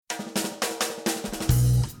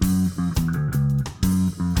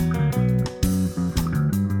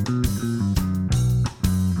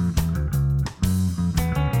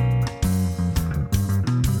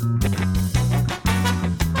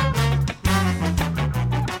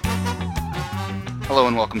Hello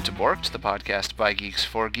and welcome to Borked, the podcast by Geeks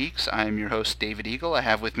for Geeks. I am your host, David Eagle. I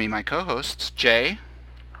have with me my co-hosts, Jay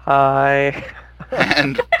Hi.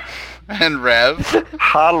 and and Rev,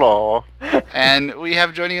 Hello. and we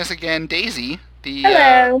have joining us again Daisy,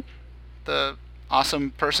 Hello. The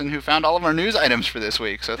awesome person who found all of our news items for this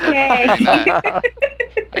week. So thank Yay. you for doing that.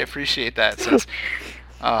 I appreciate that. Since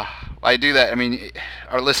I do that, I mean,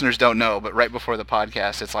 our listeners don't know, but right before the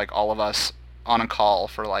podcast, it's like all of us on a call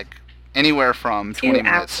for like anywhere from 20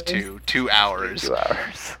 minutes to 2 hours. 2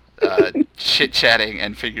 hours. Chit-chatting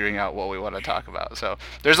and figuring out what we want to talk about. So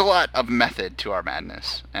there's a lot of method to our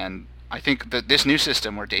madness, and I think that this new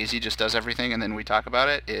system where Daisy just does everything and then we talk about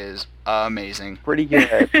it is amazing. Pretty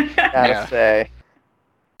good, gotta say.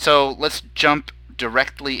 So let's jump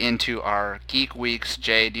directly into our Geek Weeks.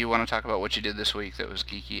 Jay, do you want to talk about what you did this week that was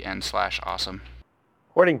geeky and / awesome?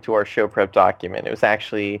 According to our show prep document, it was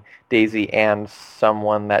actually Daisy and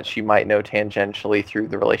someone that she might know tangentially through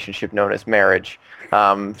the relationship known as marriage.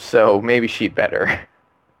 So maybe she'd better.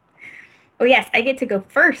 Oh, yes, I get to go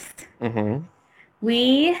first. Mm-hmm.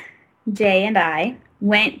 We, Jay and I,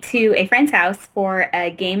 went to a friend's house for a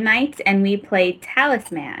game night, and we played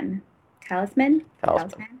Talisman,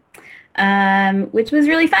 which was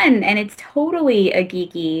really fun, and it's totally a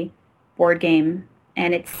geeky board game,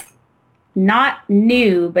 and it's not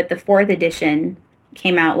new, but the 4th edition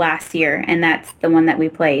came out last year, and that's the one that we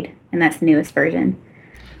played, and that's the newest version.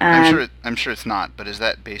 I'm sure it's not, but is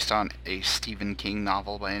that based on a Stephen King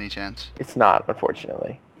novel by any chance? It's not,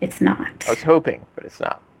 unfortunately. It's not. I was hoping, but it's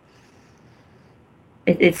not.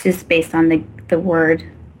 It's just based on the word.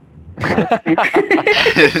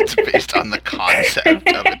 It's based on the concept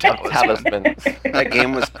of a talisman. Talismans. That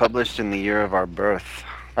game was published in the year of our birth.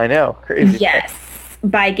 I know, crazy. Yes,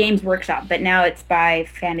 by Games Workshop, but now it's by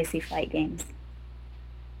Fantasy Flight Games.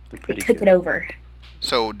 They took it over.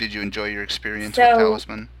 So, did you enjoy your experience with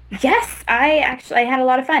Talisman? Yes, I had a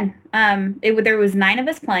lot of fun. There was 9 of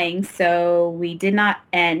us playing, so we did not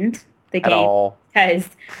end the game. At all. Because,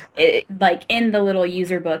 like, in the little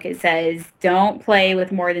user book, it says, don't play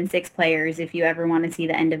with more than 6 players if you ever want to see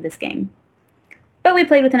the end of this game. But we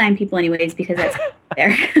played with the 9 people anyways, because that's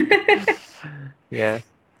there. Yeah.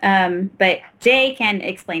 But Jay can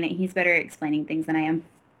explain it. He's better at explaining things than I am.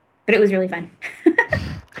 But it was really fun.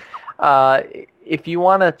 If you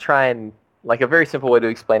want to try and, like, a very simple way to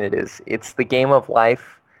explain it is, it's the game of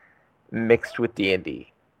life mixed with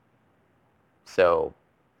D&D. So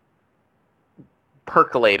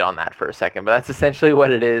percolate on that for a second, but that's essentially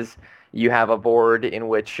what it is. You have a board in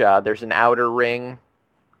which there's an outer ring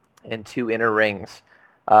and 2 inner rings,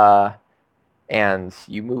 and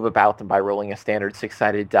you move about them by rolling a standard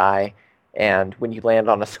 6-sided die, and when you land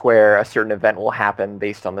on a square, a certain event will happen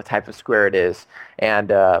based on the type of square it is,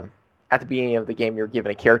 and at the beginning of the game, you're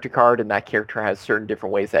given a character card, and that character has certain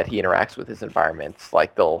different ways that he interacts with his environments.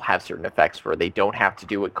 Like, they'll have certain effects where they don't have to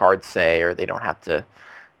do what cards say, or they don't have to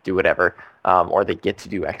do whatever, or they get to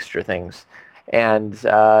do extra things. And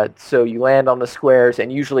so you land on the squares,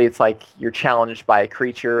 and usually it's like you're challenged by a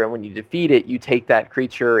creature, and when you defeat it, you take that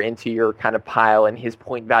creature into your kind of pile, and his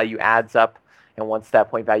point value adds up. And once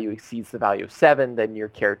that point value exceeds the value of 7, then your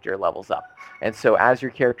character levels up. And so as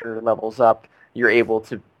your character levels up, you're able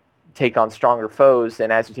to take on stronger foes,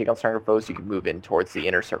 and as you take on stronger foes, you can move in towards the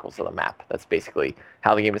inner circles of the map. That's basically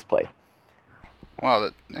how the game is played. Wow,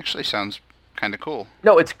 that actually sounds kind of cool.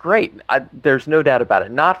 No, it's great. There's no doubt about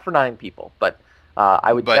it. Not for 9 people, but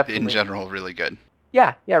I would definitely... But in general, really good.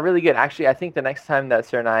 Yeah, really good. Actually, I think the next time that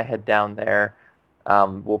Sarah and I head down there,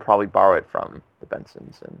 we'll probably borrow it from the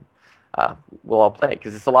Bensons, and we'll all play it,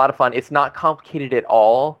 because it's a lot of fun. It's not complicated at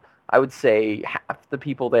all. I would say half the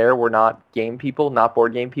people there were not game people, not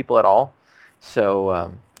board game people at all.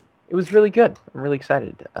 So it was really good. I'm really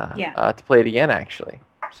excited to play it again, actually.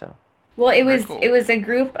 So. Well, it was a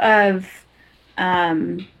group of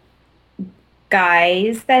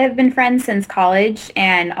guys that have been friends since college,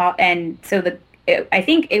 and so I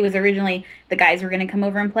think it was originally the guys were going to come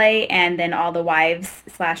over and play, and then all the wives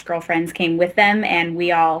 / girlfriends came with them, and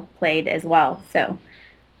we all played as well. So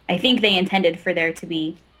I think they intended for there to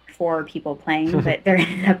be 4 people playing, but there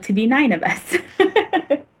ended up to be 9 of us.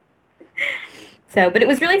 But it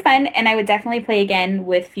was really fun, and I would definitely play again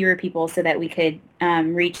with fewer people so that we could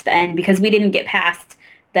reach the end, because we didn't get past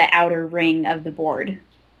the outer ring of the board.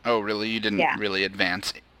 Oh, really? You didn't really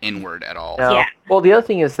advance inward at all? No. Yeah. Well, the other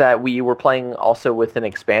thing is that we were playing also with an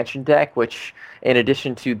expansion deck, which, in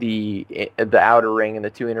addition to the outer ring and the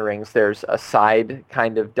 2 inner rings, there's a side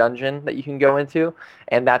kind of dungeon that you can go into,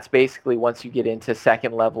 and that's basically once you get into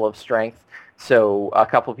 2nd level of strength. So a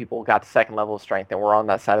couple of people got to 2nd level of strength, and we're on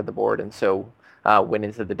that side of the board, and so went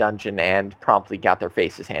into the dungeon and promptly got their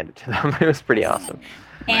faces handed to them. It was pretty awesome.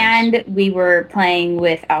 And we were playing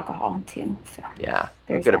with alcohol too. So Yeah, a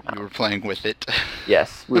There's good that. amount. You were playing with it.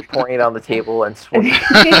 Yes, we were pouring it on the table and swimming.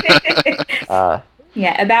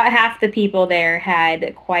 Yeah, about half the people there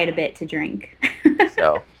had quite a bit to drink.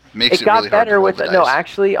 So Makes it it got really hard better to with roll it. the No, dice.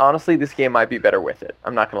 actually, honestly, this game might be better with it.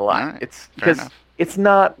 I'm not gonna lie. Alright, It's fair because enough. it's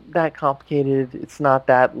not that complicated. It's not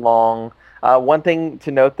that long. One thing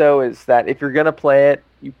to note though is that if you're gonna play it,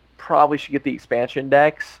 you probably should get the expansion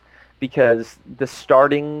decks because the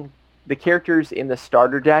characters in the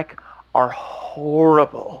starter deck are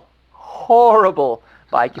horrible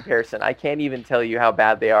by comparison. I can't even tell you how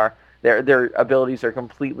bad they are. Their abilities are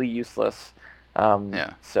completely useless.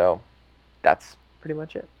 Yeah. So that's pretty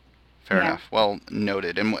much it. Fair Yeah. enough. Well,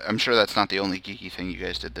 noted. And I'm sure that's not the only geeky thing you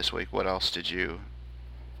guys did this week. What else did you...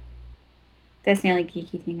 That's the only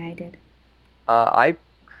geeky thing I did. I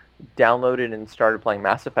downloaded and started playing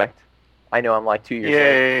Mass Effect. I know I'm like 2 years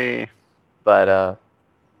late, Yay. but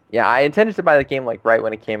yeah, I intended to buy the game like right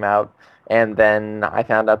when it came out, and then I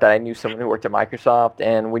found out that I knew someone who worked at Microsoft,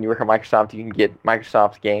 and when you work at Microsoft, you can get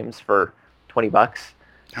Microsoft games for $20. I I was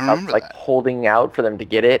remember like that. holding out for them to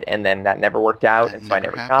get it, and then that never worked out, That and so I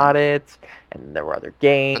never never happened. got it, and there were other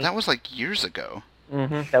games. But that was like years ago.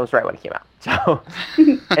 That was right when it came out. So,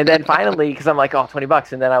 and then finally, because I'm like, oh,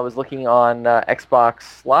 $20, and then I was looking on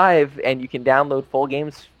Xbox Live, and you can download full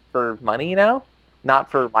games for money now, not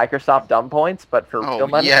for Microsoft dumb points, but for Oh, real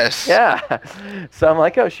money. yes. Yeah. So I'm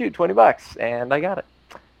like, oh shoot, $20, and I got it.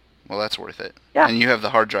 Well, that's worth it. Yeah. And you have the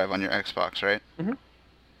hard drive on your Xbox, right?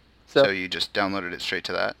 So, So you just downloaded it straight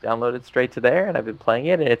to that? downloaded straight to there, and I've been playing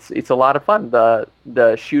it, and it's a lot of fun.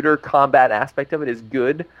 The shooter combat aspect of it is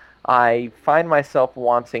good. I find myself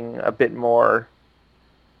wanting a bit more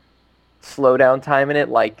slowdown time in it,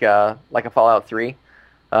 like a Fallout 3.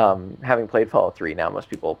 Having played Fallout 3 now, most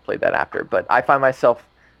people played that after, but I find myself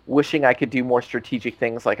wishing I could do more strategic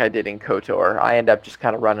things like I did in KOTOR. I end up just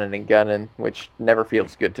kind of running and gunning, which never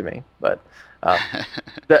feels good to me. But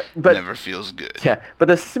Never feels good. yeah, but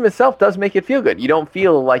the system itself does make it feel good. You don't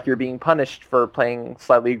feel like you're being punished for playing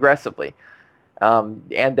slightly aggressively.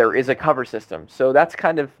 And there is a cover system. So that's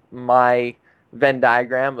kind of my Venn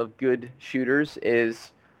diagram of good shooters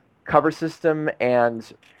is cover system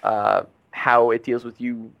and how it deals with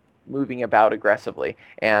you moving about aggressively.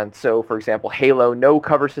 And so, for example, Halo, no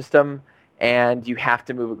cover system, and you have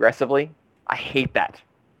to move aggressively. I hate that.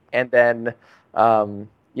 And then,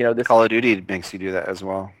 this... Call of Duty makes you do that as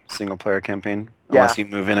well. Single player campaign. Yeah. Unless you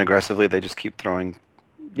move in aggressively, they just keep throwing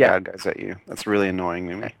Yeah. bad guys at you. That's really annoying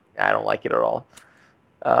to me. I don't like it at all.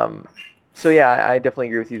 So yeah, I definitely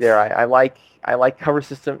agree with you there. I like cover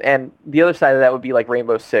system, and the other side of that would be like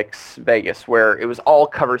Rainbow Six Vegas, where it was all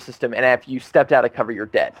cover system, and if you stepped out of cover, you're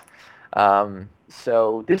dead.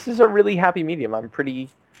 So this is a really happy medium. I'm pretty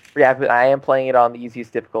happy. I am playing it on the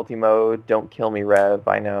easiest difficulty mode. Don't kill me, Rev.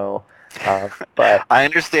 I know, but I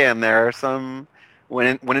understand there are some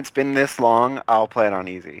when it's been this long, I'll play it on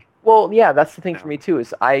easy. well, yeah, that's the thing for me too.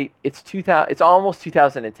 It's almost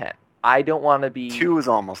 2010. I don't want to be 2 is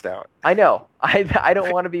almost out. I know. I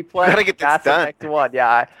don't want to be playing gotta get this Mass done. Effect 1.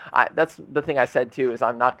 Yeah, I that's the thing I said too is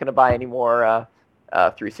I'm not going to buy any more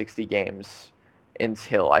 360 games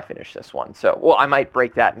until I finish this one. So, well, I might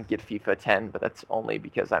break that and get FIFA 10, but that's only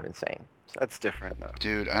because I'm insane. So. That's different though.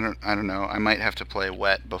 Dude, I don't know. I might have to play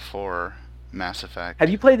Wet before Mass Effect. Have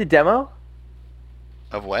you played the demo?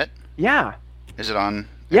 Of Wet? Yeah. Is it on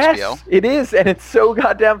Yes, XBL? it is, and it's so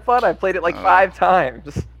goddamn fun. I played it like Oh. 5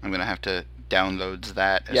 times. I'm gonna have to download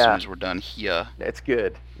that as Yeah. soon as we're done here. It's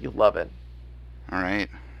good. You'll love it. All right.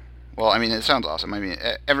 Well, I mean, it sounds awesome. I mean,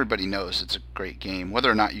 everybody knows it's a great game, whether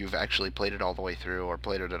or not you've actually played it all the way through or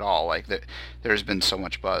played it at all. Like, there's been so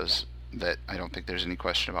much buzz that I don't think there's any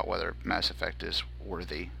question about whether Mass Effect is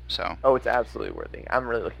worthy. So, Oh, it's absolutely worthy. I'm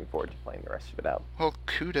really looking forward to playing the rest of it out. well,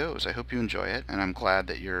 kudos. I hope you enjoy it, and I'm glad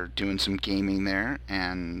that you're doing some gaming there,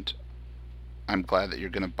 and I'm glad that you're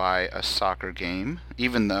going to buy a soccer game,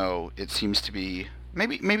 even though it seems to be...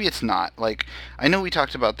 Maybe it's not. Like, I know we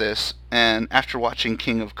talked about this, and after watching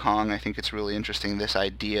King of Kong, I think it's really interesting, this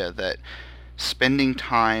idea that spending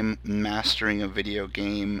time mastering a video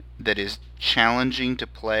game that is challenging to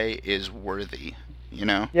play is worthy, you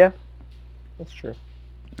know? That's true.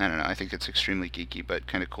 I don't know, I think it's extremely geeky, but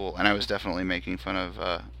kind of cool. And I was definitely making fun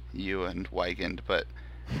of you and Weigand, but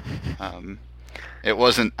I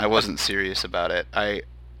wasn't serious about it. I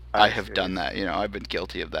have done that, you know, I've been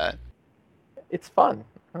guilty of that. It's fun.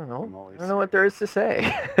 I don't I'm know. always I don't know what there is to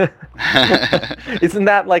say. Isn't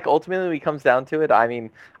that like ultimately when it comes down to it? I mean,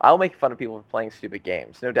 I'll make fun of people for playing stupid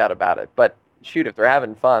games, no doubt about it. But shoot, if they're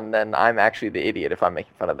having fun, then I'm actually the idiot if I'm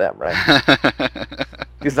making fun of them, right?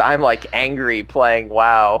 Because I'm like angry playing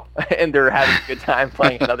WoW, and they're having a good time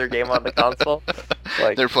playing another game on the console.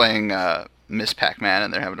 Like, they're playing Miss Pac-Man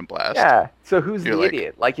and they're having a blast. yeah. So who's You're the like-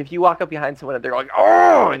 idiot? Like if you walk up behind someone and they're like,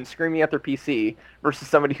 "Oh!" and screaming at their PC, versus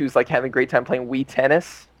somebody who's like having a great time playing Wii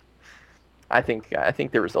Tennis. I think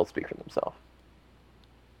their results speak for themselves.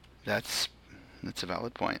 That's a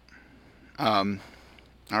valid point.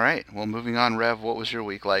 All right. Well, moving on, Rev, what was your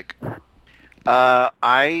week like?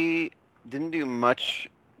 I didn't do much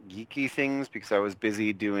geeky things because I was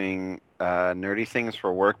busy doing nerdy things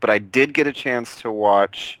for work, but I did get a chance to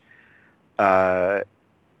watch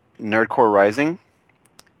Nerdcore Rising,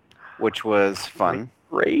 which was fun.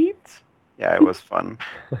 Great. Yeah, it was fun.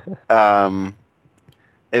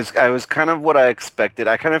 I was kind of what I expected.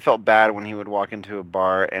 I kind of felt bad when he would walk into a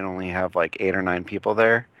bar and only have like 8 or 9 people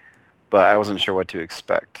there, but I wasn't sure what to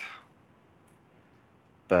expect.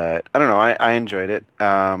 But I don't know. I enjoyed it.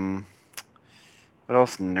 What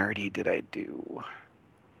else nerdy did I do?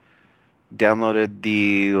 Downloaded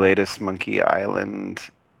the latest Monkey Island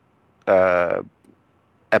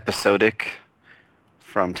episodic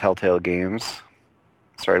from Telltale Games.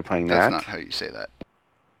 Started playing That's that. not how you say that.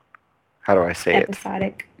 How do I say it?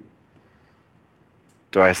 Episodic.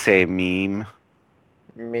 Do I say meme?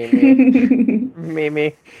 Mimi.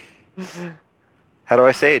 Mimi. How do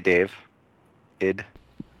I say it, Dave? Id.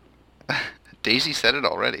 Daisy said it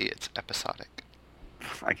already. It's episodic.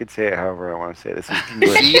 I could say it however I want to say it. This is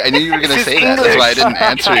English. See, I knew you were going to This is say that. That's why I didn't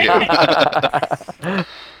answer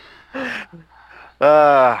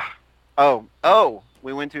you.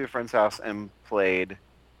 We went to a friend's house and played,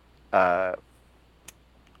 what's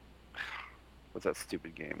that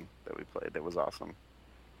stupid game that we played that was awesome?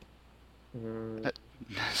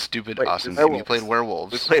 Stupid, Wait, awesome werewolves. game. You played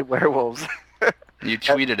Werewolves. We played Werewolves. You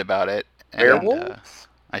tweeted about it. And, Werewolves?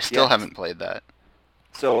 I still Yes. haven't played that.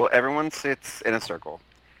 So everyone sits in a circle.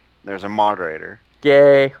 There's a moderator.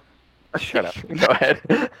 Gay. Shut up. Go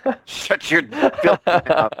ahead. Shut your filthy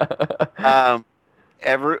mouth.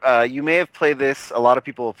 You may have played this. A lot of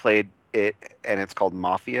people have played it, and it's called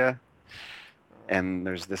Mafia. And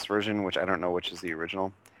there's this version, which I don't know which is the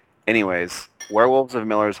original. Anyways, Werewolves of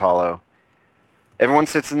Miller's Hollow. Everyone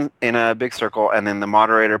sits in a big circle, and then the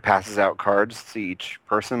moderator passes out cards to each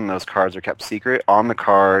person. Those cards are kept secret. On the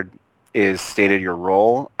card is stated your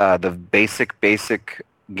role. The basic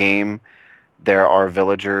game, there are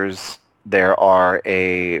villagers. There are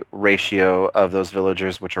a ratio of those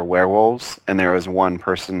villagers which are werewolves, and there is one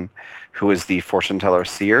person who is the fortune teller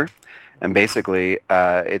seer. And basically,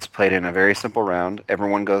 it's played in a very simple round.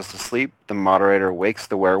 Everyone goes to sleep. The moderator wakes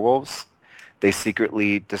the werewolves. They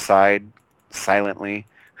secretly decide silently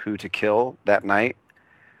who to kill that night.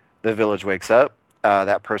 The village wakes up.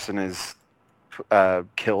 That person is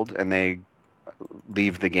killed, and they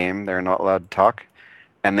leave the game. They're not allowed to talk.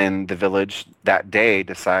 And then the village that day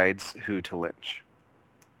decides who to lynch.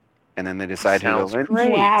 And then they decide who Sounds to lynch.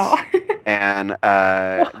 great. Wow. And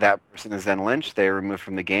that person is then lynched. They are removed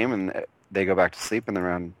from the game, and they go back to sleep, and the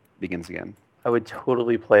round begins again. I would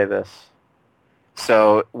totally play this.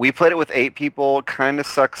 So we played it with 8 people. Kind of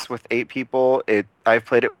sucks with 8 people. I've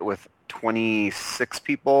played it with 26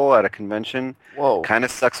 people at a convention. Whoa. Kind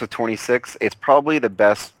of sucks with 26. It's probably the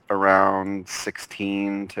best around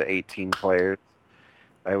 16 to 18 players,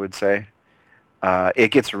 I would say.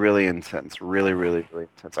 It gets really intense. Really, really, really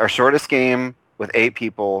intense. Our shortest game with 8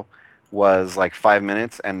 people was like 5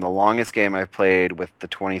 minutes, and the longest game I've played with the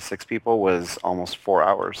 26 people was almost 4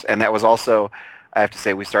 hours. And that was also, I have to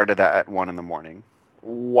say, we started that at 1 in the morning.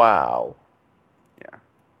 Wow.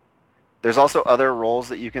 There's also other roles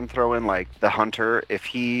that you can throw in, like the hunter,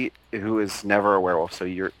 who is never a werewolf, so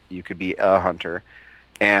you could be a hunter.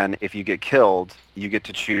 And if you get killed, you get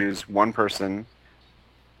to choose one person,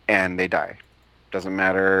 and they die. Doesn't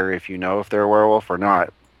matter if you know if they're a werewolf or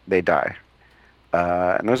not, they die.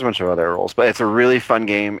 And there's a bunch of other roles, but it's a really fun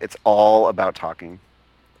game. It's all about talking.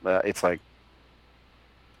 It's like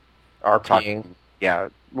RPing. talking. Yeah,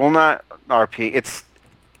 well, not RP.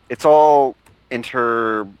 It's all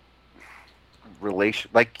interrelation.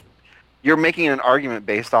 Like you're making an argument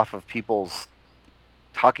based off of people's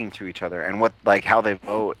talking to each other and how they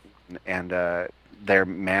vote and their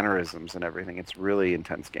mannerisms and everything. It's a really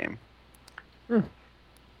intense game.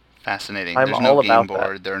 Fascinating. I'm There's all no about game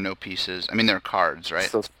board. There are no pieces. I mean, there are cards, right?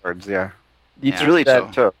 It's those cards, yeah. You It's Yeah. really said-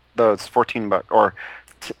 cheap too. Though it's $14 or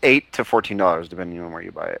 $8 to $14 depending on where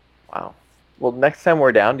you buy it. Wow. Well, next time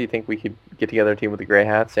we're down, do you think we could get together a team with the Grey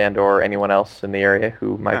Hats and or anyone else in the area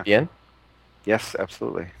who might Yeah. be in? Yes,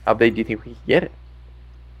 absolutely. How big do you think we could get it?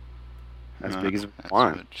 as big as we That's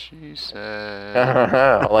want. what she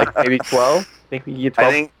said. Like maybe 12? Think we can get 12?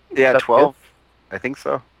 I think, yeah, That's 12. I think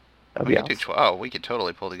so. That'd We be could do awesome. 12. We could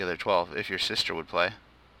totally pull together 12 if your sister would play.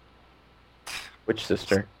 Which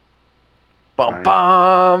sister? Bum Fine.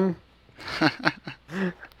 bum!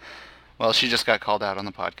 Well, she just got called out on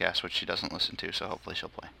the podcast, which she doesn't listen to, so hopefully she'll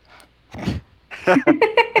play.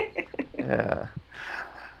 Yeah.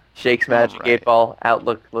 Shakes Magic Alright. 8 Ball,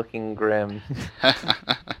 Outlook looking grim.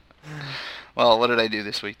 Well, what did I do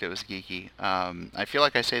this week that was geeky? I feel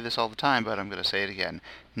like I say this all the time, but I'm going to say it again.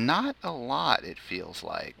 Not a lot, it feels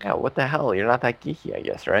like. Yeah, what the hell? You're not that geeky, I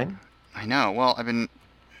guess, right? I know. Well, I've been,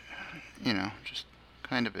 just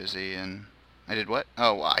kind of busy, and I did what?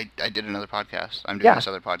 Oh, well, I did another podcast. I'm doing Yeah. this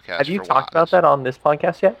other podcast Have you for talked about Woz. that on this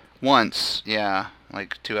podcast yet? Once, yeah,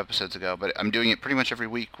 like 2 episodes ago. But I'm doing it pretty much every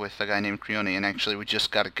week with a guy named Creone, and actually we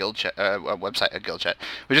just got a website.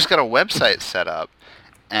 We just got a website set up,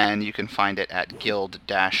 and you can find it at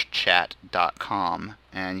guild-chat.com,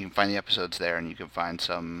 and you can find the episodes there, and you can find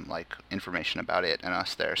some like information about it and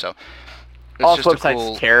us there. So it's All just a website's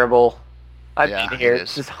cool. terrible. I've Yeah, been here. it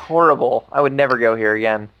It's is. just horrible. I would never go here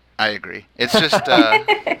again. I agree. It's just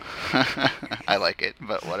I like it,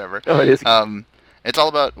 but whatever. Oh, it is. It's all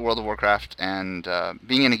about World of Warcraft and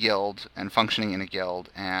being in a guild and functioning in a guild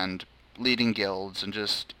and leading guilds and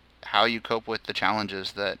just how you cope with the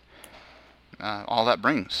challenges that all that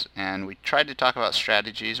brings. And we tried to talk about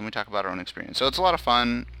strategies and we talk about our own experience. So it's a lot of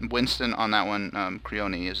fun. Winston on that one,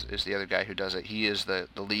 Creone is the other guy who does it. He is the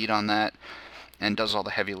lead on that and does all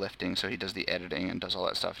the heavy lifting. So he does the editing and does all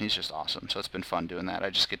that stuff. And he's just awesome. So it's been fun doing that. I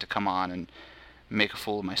just get to come on and make a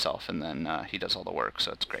fool of myself, and then he does all the work.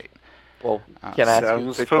 So it's great. Well, can I ask you a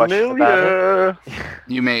Sounds quick question about it? familiar.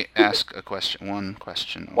 You may ask a question. One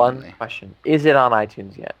question One only. question. Is it on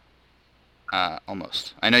iTunes yet?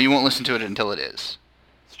 Almost. I know you won't listen to it until it is,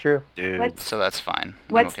 It's true. Dude. What's so that's fine. I'm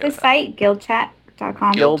what's okay the with that. site?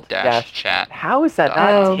 Guildchat.com. Guild-chat. How is that not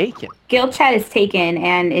Oh. taken? Guild chat is taken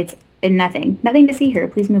and it's nothing to see here.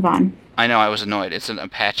 Please move on. I know, I was annoyed. It's an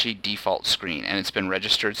Apache default screen, and it's been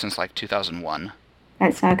registered since like 2001.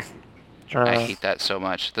 That sucks. I hate that so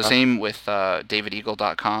much. The same with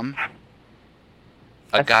DavidEagle.com. A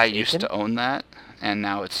That's guy used taken? to own that, and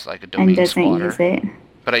now it's like a And domain doesn't squatter. use it.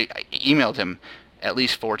 But I emailed him at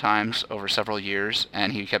least 4 times over several years,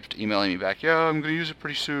 and he kept emailing me back, yeah, I'm going to use it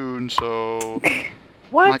pretty soon, so...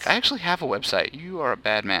 What? I'm like, I actually have a website. You are a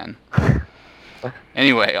bad man.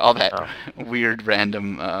 Anyway, all that Oh. weird,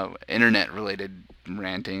 random, internet-related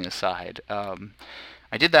ranting aside,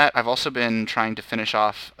 I did that. I've also been trying to finish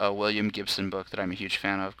off a William Gibson book that I'm a huge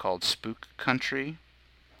fan of called Spook Country.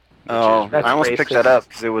 Oh, That's I almost picked racist. that up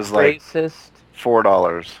because it was like Racist.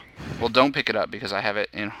 $4. Well, don't pick it up because I have it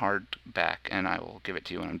in hardback, and I will give it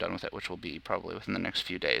to you when I'm done with it, which will be probably within the next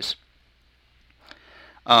few days.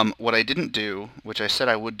 What I didn't do, which I said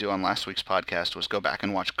I would do on last week's podcast, was go back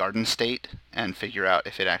and watch Garden State and figure out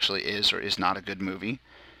if it actually is or is not a good movie.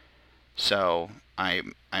 So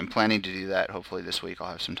I'm planning to do that. Hopefully this week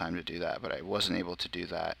I'll have some time to do that, but I wasn't able to do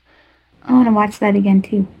that. I want to watch that again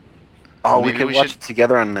too. Oh, we Maybe could we watch should- it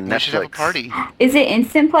together on the We Netflix. should have a party. Is it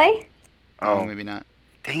instant play? Oh, Maybe not.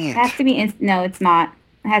 dang It has it. to be no, it's not.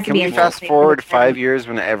 It has Can to be we instant fast play. forward 5 years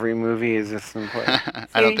when every movie is just in play?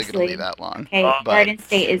 I don't think it'll be Seriously. that long. Okay, But Garden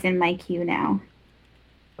State is in my queue now.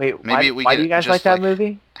 Wait, Maybe why, we why get do you guys just like that like-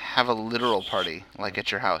 movie? have a literal party, like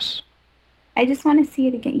at your house. I just want to see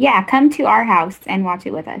it again. Yeah, come to our house and watch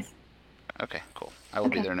it with us. Okay, cool. I will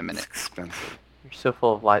be Okay. there in a It's minute. expensive. You're so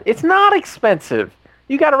full of lies. It's not expensive.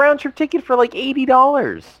 You got a round trip ticket for like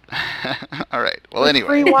 $80. All right. Well, With anyway.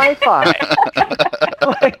 free Wi-Fi.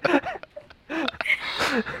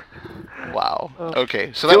 Wow. Oh.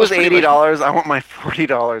 Okay, so If that it was pretty much- $80, I want my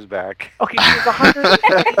 $40 back. Okay, it's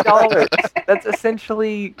 $150. That's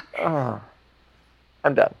essentially.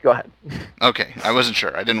 I'm done. Go ahead. Okay, I wasn't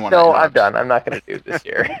sure. I didn't want to. No, I'm done. I'm not going to do it this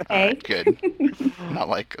year. Okay. Good. Not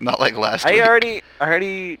like last I week. already I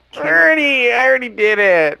already did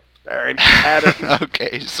it. I already had it.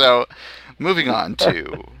 Okay, so moving on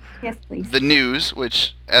to Yes, please. the news,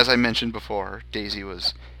 which, as I mentioned before, Daisy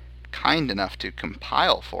was kind enough to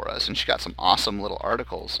compile for us, and she got some awesome little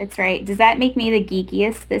articles. That's right. Does that make me the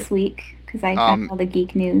geekiest this week? Because I have all the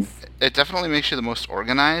geek news. It definitely makes you the most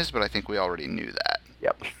organized, but I think we already knew that.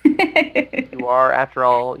 You are, after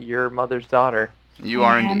all, your mother's daughter. You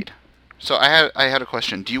are I am. indeed. So I had a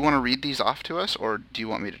question. Do you want to read these off to us, or do you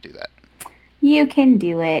want me to do that? You can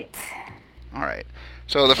do it. All right.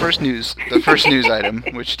 So the first news item,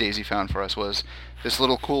 which Daisy found for us, was this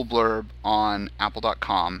little cool blurb on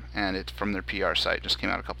Apple.com, and it's from their PR site. Just came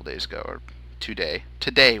out a couple days ago, or today.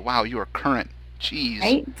 Today. Wow, you are current. Jeez.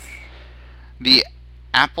 Right? The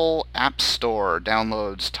Apple App Store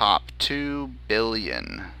downloads top 2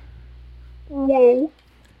 billion. Whoa.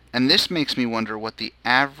 And this makes me wonder what the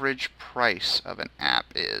average price of an app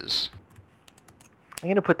is. I'm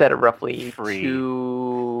gonna put that at roughly Free.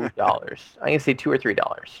 $2. I'm gonna say $2 or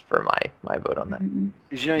 $3 for my vote on that. Mhm.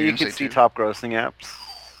 Did you know You're you gonna can say see two? top grossing apps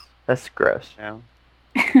That's gross. now?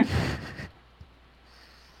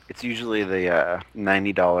 It's usually the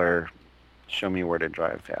 $90 show me where to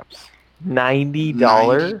drive apps. $90?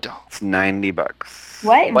 $90. It's $90.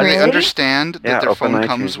 What? But Really? I understand that Yeah, their open phone iTunes.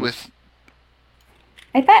 comes with...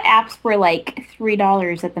 I thought apps were like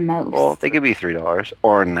 $3 at the most. Well, they could be $3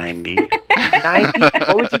 or 90. 90?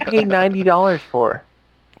 What would you pay $90 for?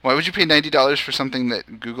 Why would you pay $90 for something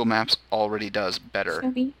that Google Maps already does better?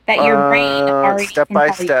 That your brain already step can by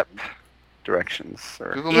tell you. step directions.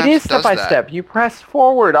 Or Google It Maps is step does by that. step. You press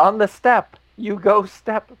forward on the step. You go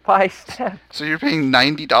step by step. So you're paying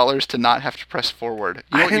 $90 to not have to press forward.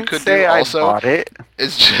 You know I what you didn't could say do I also? bought it.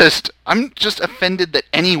 Is just... I'm just offended that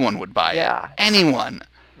anyone would buy Yeah. it. Anyone.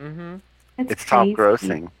 Mm-hmm. That's It's top crazy.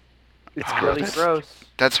 grossing. It's Oh, really that's- gross.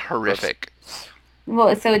 That's horrific.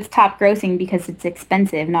 Well, so it's top grossing because it's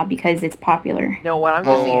expensive, not because it's popular. No, what I'm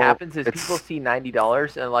guessing Well, happens is it's- people see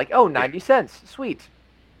 $90 and like, oh, 90 cents, sweet.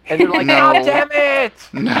 And they're like, No. God damn it!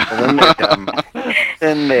 No. Well, then they're dumb.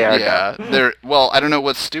 Then they are Yeah, dumb. they're well. I don't know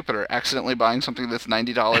what's stupider: accidentally buying something that's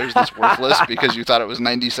 $90 that's worthless because you thought it was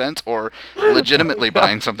 90 cents, or legitimately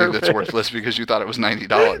buying something that's worthless because you thought it was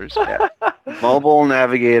 $90. Mobile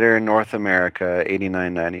Navigator North America,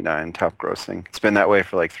 $89.99, top grossing. It's been that way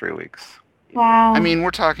for like 3 weeks. Wow. I mean,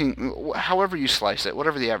 we're talking, however you slice it,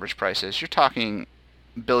 whatever the average price is, you're talking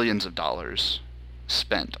billions of dollars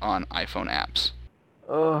spent on iPhone apps.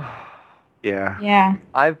 Ugh. Yeah. yeah.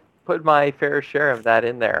 I've put my fair share of that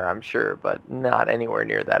in there, I'm sure, but not anywhere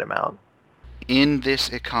near that amount. In this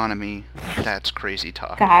economy, that's crazy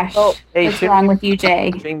talk. Gosh. Oh, hey, What's shouldn't wrong we with you,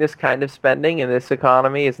 Jay? Doing this kind of spending in this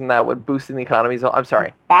economy, isn't that what boosting the economy is? I'm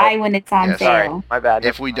sorry. Buy when it's on Yes. Sorry, sale. my bad.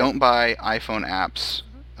 If we don't buy iPhone apps,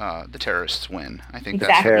 the terrorists win. I think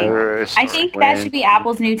Exactly. Terrorists I think that should be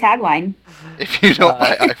Apple's new tagline. that's if you don't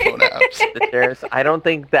buy iPhone apps. the terrorists, I don't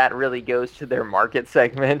think that really goes to their market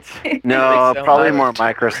segment. No, so probably much. more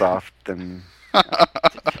Microsoft than...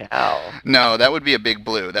 Cow. No, that would be a Big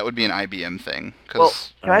Blue. That would be an IBM thing. Well,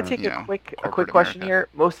 Because can I take you a know, quick corporate question America.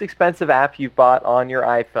 here? Most expensive app you've bought on your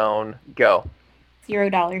iPhone? Go. $0.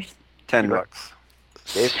 $10.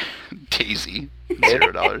 Dave? Daisy,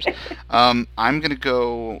 $0. I'm gonna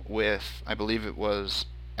go with, I believe it was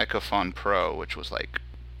Echophon Pro, which was like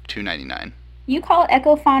 $2.99. You call it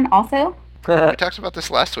Echophon also? We talked about this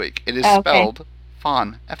last week. It is Oh, okay. spelled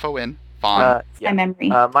Fawn, F-O-N, Fawn. It's my memory.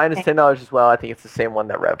 Mine is Okay. $10 as well. I think it's the same one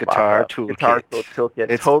that Rev bought, Guitar though. Toolkit. Guitar Toolkit.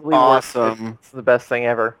 It's totally worth it. awesome. It's the best thing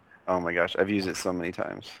ever. Oh my gosh, I've used it so many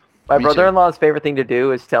times. My Me too. brother-in-law's favorite thing to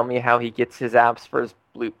do is tell me how he gets his apps for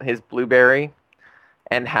his Blueberry,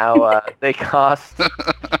 and how they cost,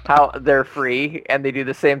 how they're free, and they do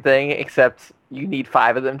the same thing, except you need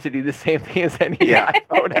 5 of them to do the same thing as any Yeah.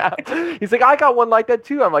 iPhone app. He's like, I got one like that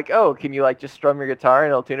too. I'm like, oh, can you like just strum your guitar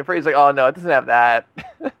and it'll tune it for you? He's like, oh no, it doesn't have that.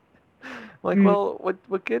 I'm like, Hmm. well,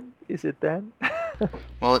 what good is it then?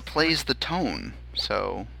 Well, it plays the tone,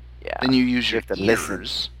 so Yeah, then you use You your have to listen.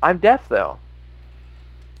 ears. I'm deaf though.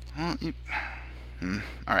 Well,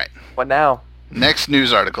 all right. What now? Next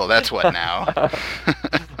news article. That's what now.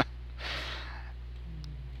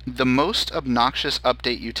 The most obnoxious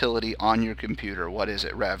update utility on your computer. What is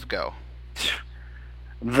it, Rev? Go.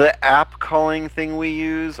 The app calling thing we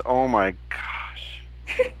use, oh my gosh.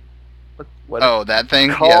 What Oh, that thing?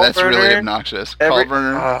 Call Yeah, that's really burner. obnoxious. Every- Call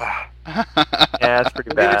burner. Ah, Yeah, it's pretty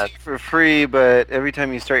we'll give it bad. to you for free, but every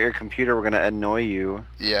time you start your computer, we're going to annoy you.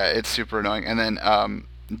 Yeah, it's super annoying. And then,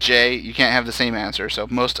 Jay, you can't have the same answer. So,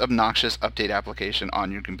 most obnoxious update application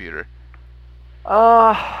on your computer.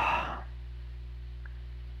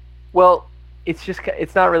 Well,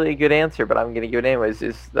 it's not really a good answer, but I'm gonna give it anyways.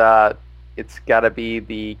 It's gotta be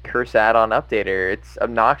the Curse add-on updater. It's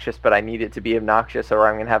obnoxious, but I need it to be obnoxious, or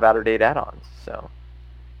I'm gonna have out-of-date add-ons. So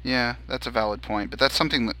Yeah, that's a valid point. But that's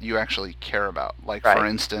something that you actually care about. Like, Right. for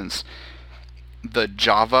instance, the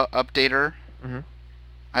Java updater. Mhm.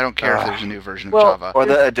 I don't care if Ah. there's a new version of Well, Java. Or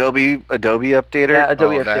the Adobe updater. yeah,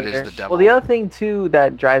 Adobe Oh, that updater. is the devil. Well, the other thing too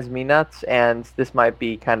that drives me nuts, and this might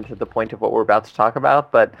be kind of to the point of what we're about to talk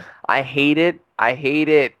about, but I hate it. I hate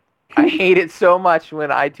it. I hate it so much when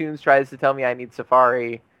iTunes tries to tell me I need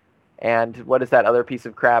Safari, and what is that other piece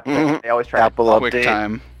of crap that Mhm. they always try? Apple update.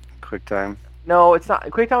 QuickTime. QuickTime. No, it's not.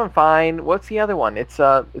 QuickTime, I'm fine. What's the other one? It's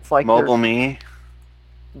like Mobile Me.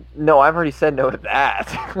 No, I've already said no to that.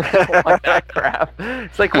 I don't want that crap.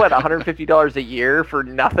 It's like, what, $150 a year for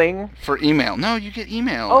nothing? For email. No, you get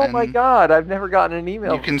email. Oh and my god, I've never gotten an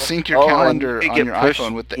email. You can before. sync your calendar on your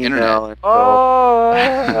iPhone with the internet. Oh,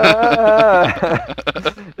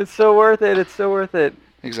 it's so worth it. It's so worth it.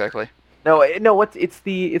 Exactly. No, it's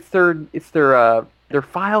their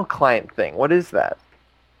file client thing. What is that?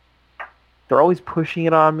 They're always pushing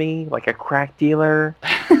it on me like a crack dealer.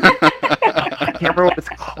 I can't remember what it's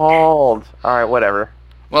called. All right, whatever.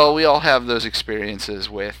 Well, we all have those experiences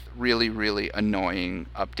with really, really annoying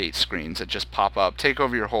update screens that just pop up, take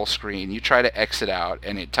over your whole screen. You try to exit out,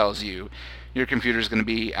 and it tells you your computer's going to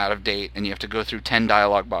be out of date, and you have to go through 10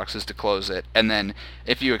 dialog boxes to close it. And then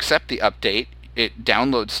if you accept the update, it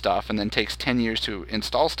downloads stuff and then takes 10 years to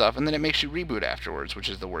install stuff, and then it makes you reboot afterwards, which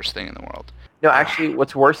is the worst thing in the world. No, actually,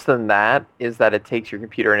 what's worse than that is that it takes your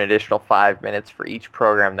computer an additional 5 minutes for each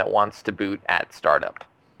program that wants to boot at startup.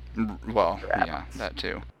 Well, yeah, that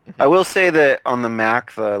too. I will say that on the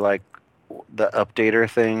Mac, the updater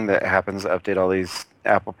thing that happens to update all these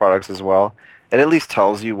Apple products as well, it at least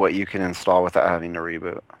tells you what you can install without having to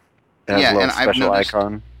reboot. It has a little special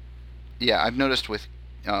icon. Yeah, I've noticed with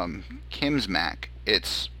Kim's Mac,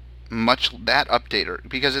 it's that updater,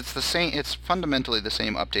 because it's fundamentally the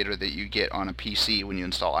same updater that you get on a PC when you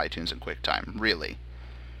install iTunes and QuickTime, really.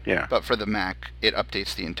 Yeah. But for the Mac, it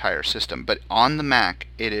updates the entire system. But on the Mac,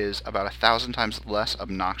 it is about 1,000 times less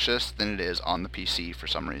obnoxious than it is on the PC for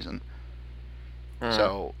some reason.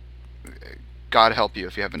 So, God help you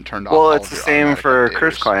if you haven't turned off. Well, it's the same for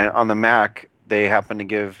Curse Client. On the Mac, they happen to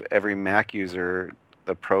give every Mac user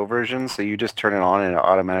the Pro version, so you just turn it on and it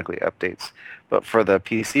automatically updates. But for the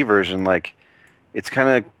PC version, like, it's kind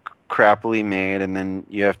of crappily made, and then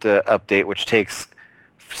you have to update, which takes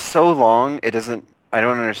so long. I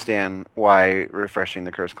don't understand why refreshing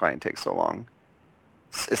the Curse Client takes so long.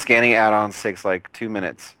 Scanning add-ons takes like 2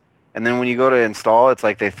 minutes. And then when you go to install, it's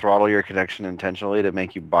like they throttle your connection intentionally to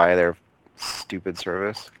make you buy their stupid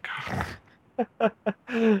service.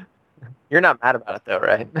 You're not mad about it though,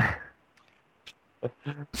 right?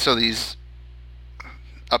 So these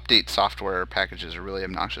update software packages are really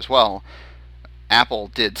obnoxious. Well, Apple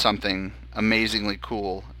did something amazingly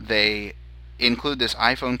cool. They include this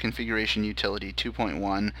iPhone configuration utility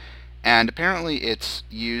 2.1, and apparently it's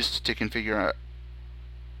used to configure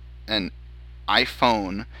an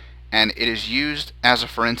iPhone, and it is used as a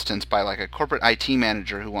for instance by like a corporate IT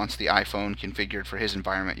manager who wants the iPhone configured for his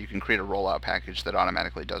environment. You can create a rollout package that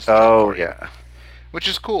automatically does the job for you, which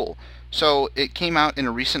is cool. So it came out in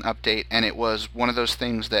a recent update, and it was one of those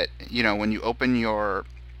things that, you know, when you open your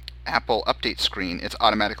Apple update screen, it's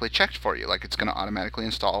automatically checked for you. Like, it's going to automatically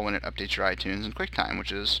install when it updates your iTunes and QuickTime,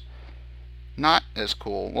 which is not as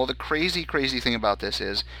cool. Well, the crazy thing about this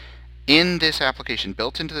is, in this application,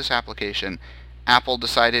 built into this application, Apple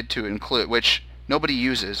decided to include, which nobody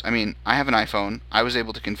uses. I mean, I have an iPhone. I was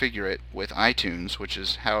able to configure it with iTunes, which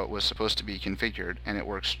is how it was supposed to be configured, and it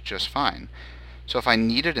works just fine. So if I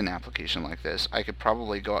needed an application like this, I could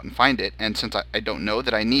probably go out and find it, and since I don't know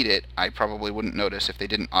that I need it, I probably wouldn't notice if they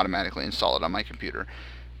didn't automatically install it on my computer.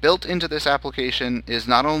 Built into this application is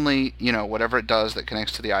not only, you know, whatever it does that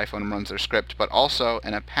connects to the iPhone and runs their script, but also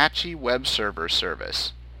an Apache web server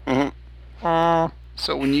service.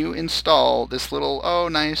 So when you install this little,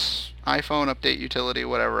 nice iPhone update utility,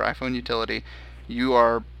 whatever, iPhone utility, you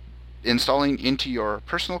are installing into your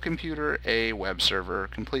personal computer a web server,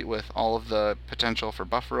 complete with all of the potential for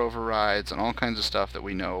buffer overrides and all kinds of stuff that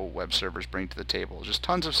we know web servers bring to the table. Just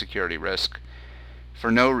tons of security risk for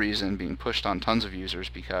no reason being pushed on tons of users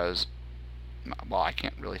because, well, I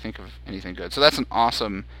can't really think of anything good. So that's an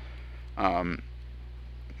awesome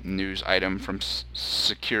news item from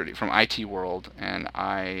security, from IT World, and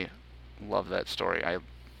I love that story. I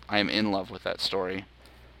am in love with that story.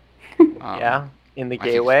 Yeah, in the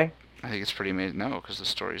gay way? I think it's pretty amazing. No, because the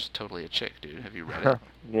story's totally a chick, dude. Have you read it?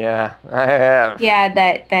 Yeah, I have. Yeah,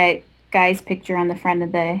 that guy's picture on the front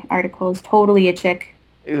of the article is totally a chick.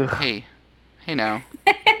 Ugh. Hey now.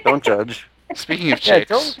 Don't judge. Speaking of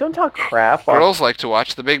chicks, don't talk crap. Girls like to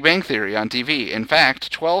watch The Big Bang Theory on TV. In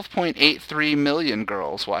fact, 12.83 million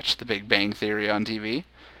girls watch The Big Bang Theory on TV.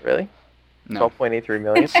 Really? No. 12.83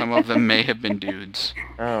 million? Some of them may have been dudes.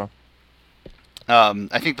 Oh.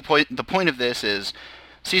 I think the point of this is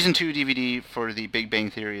Season 2 DVD for The Big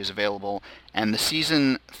Bang Theory is available, and the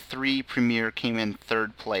Season 3 premiere came in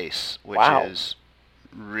 3rd place, which is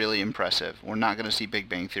really impressive. We're not going to see Big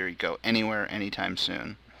Bang Theory go anywhere anytime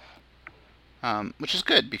soon. Which is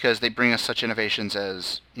good, because they bring us such innovations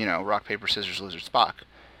as, you know, Rock, Paper, Scissors, Lizard, Spock.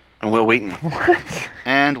 And Will Wheaton. What?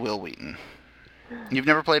 And Will Wheaton. You've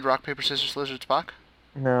never played Rock, Paper, Scissors, Lizard, Spock?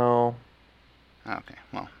 No. Okay,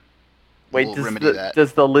 well. Wait, we'll remedy that.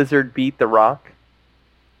 does the lizard beat the rock?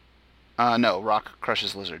 No, rock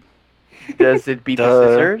crushes lizard. Does it beat the Duh.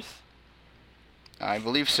 scissors? I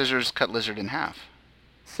believe scissors cut lizard in half.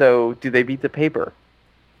 So do they beat the paper?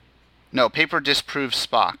 No, paper disproves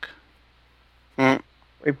Spock. Mm.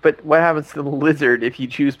 Wait, but what happens to the lizard if you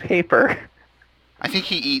choose paper? I think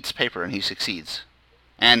he eats paper and he succeeds.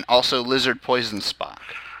 And also lizard poisons Spock.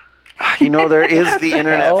 You know, there is the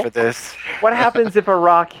internet hell? for this. What happens if a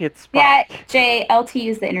rock hits Spock? Yeah, Jay, LT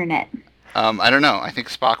use the internet. I don't know. I think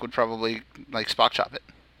Spock would probably Spock chop it.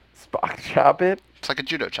 Spock chop it? It's like a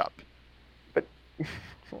judo chop.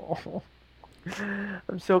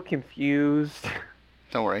 I'm so confused.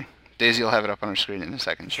 Don't worry. Daisy will have it up on her screen in a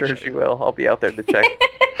second. Sure she will. I'll be out there to check.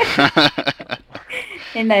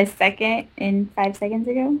 In 5 seconds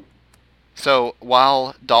ago. So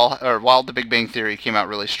while The Big Bang Theory came out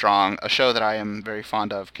really strong, a show that I am very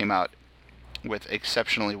fond of came out with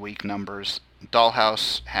exceptionally weak numbers.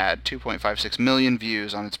 Dollhouse had 2.56 million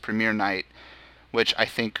views on its premiere night, which I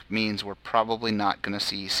think means we're probably not going to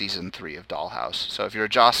see season 3 of Dollhouse. So if you're a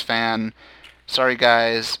Joss fan, sorry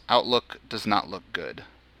guys, Outlook does not look good.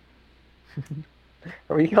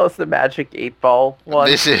 Are we calling this the Magic 8-Ball one?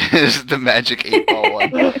 This is the Magic 8-Ball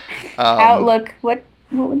one. Outlook. What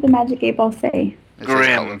would the Magic 8-Ball say? It says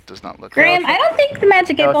Grim. Outlook does not look Grim. I don't think the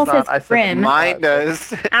Magic No, 8-Ball it's not. says I said grim. mine. Mine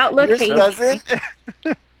does. Outlook Yours hates. doesn't.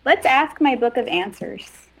 Let's ask my book of answers.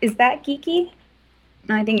 Is that geeky?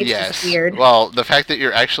 No, I think it's Yes. just weird. Well, the fact that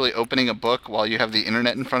you're actually opening a book while you have the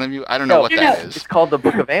internet in front of you, I don't know what No, that no. is. It's called the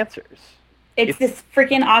Book of Answers. It's this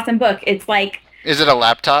freaking awesome book. It's like, Is it a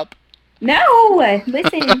laptop? no,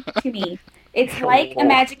 listen to me. It's like a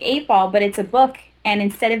Magic 8-Ball, but it's a book. And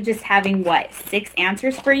instead of just having, 6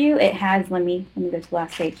 answers for you, it has, let me go to the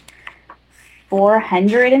last page,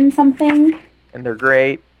 400 and something. And they're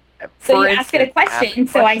great. So For you ask it a instance, question.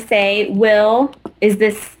 ask So I say, is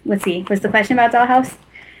this, let's see, what's the question about Dollhouse?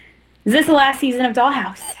 Is this the last season of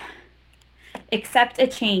Dollhouse? Accept a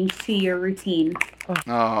change to your routine. Oh,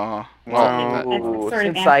 well, Wow. That's Ooh, sort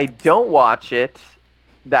of since I don't watch it,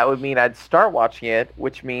 that would mean I'd start watching it,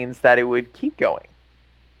 which means that it would keep going.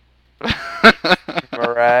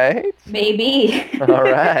 All right. Maybe. All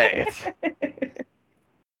right.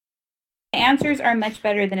 Answers are much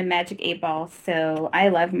better than a Magic 8-Ball, so I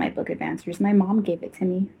love my book of answers. My mom gave it to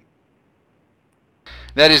me.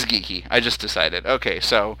 that is geeky. I just decided. Okay,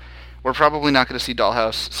 so we're probably not going to see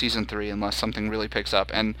Dollhouse Season 3 unless something really picks up.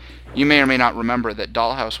 And you may or may not remember that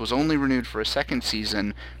Dollhouse was only renewed for a second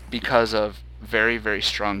season because of very, very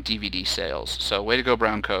strong DVD sales. So way to go,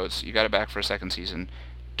 Brown Coats. You got it back for a second season.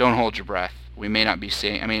 Don't hold your breath. We may not be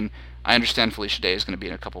seeing... I mean, I understand Felicia Day is going to be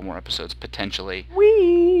in a couple more episodes, potentially,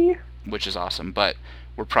 Wee. which is awesome, but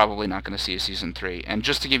we're probably not going to see a Season 3. And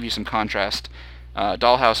just to give you some contrast,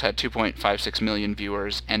 Dollhouse had 2.56 million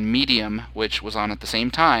viewers, and Medium, which was on at the same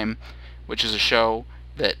time, which is a show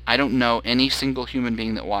that I don't know any single human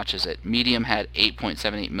being that watches it, Medium had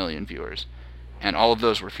 8.78 million viewers, and all of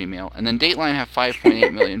those were female. And then Dateline had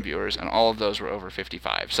 5.8 million viewers, and all of those were over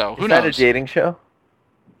 55. So who Is knows? that a dating show?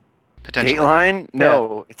 Potentially. Dateline?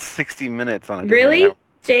 No, it's 60 minutes on a different Really? network.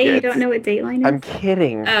 Jay, Yeah, you don't know what Dateline is? I'm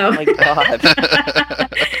kidding. Oh. My God.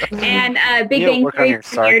 And Big You Bang work on your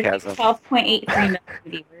Theory premiered sarcasm. 12.83 million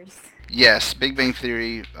viewers. Yes, Big Bang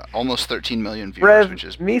Theory, almost 13 million viewers, which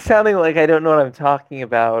is... Rev, me sounding like I don't know what I'm talking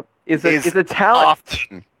about is a talent.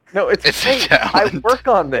 Often. No, it's It's a great. I talent. work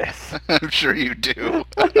on this. I'm sure you do.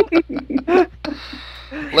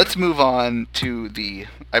 Let's move on to the...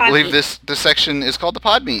 I Pod believe meet. this section is called the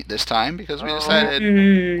Pod Meet this time because we Oh. decided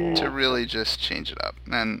Mm. to really just change it up.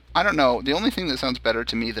 And I don't know, the only thing that sounds better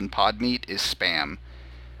to me than Pod Meet is Spam.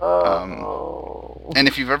 Oh. And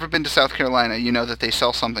if you've ever been to South Carolina, you know that they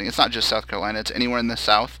sell something. It's not just South Carolina, it's anywhere in the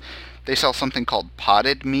South. They sell something called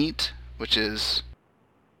potted meat, which is...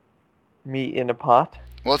 Meat in a pot?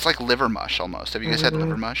 Well, it's like liver mush almost. Have you guys had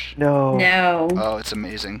liver mush? No. No. Oh, it's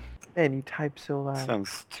amazing. Man, you type so loud.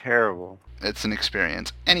 Sounds terrible. It's an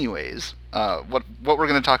experience. Anyways, what we're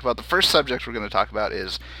going to talk about, the first subject we're going to talk about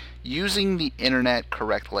is using the internet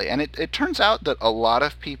correctly. And it turns out that a lot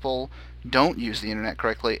of people don't use the internet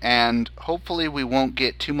correctly, and hopefully we won't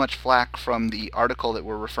get too much flack from the article that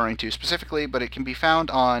we're referring to specifically, but it can be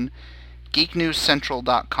found on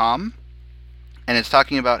geeknewscentral.com, and it's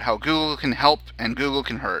talking about how Google can help and Google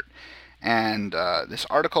can hurt. And this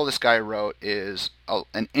article this guy wrote is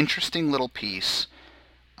an interesting little piece.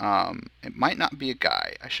 It might not be a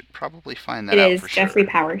guy. I should probably find that It out is for Jeffrey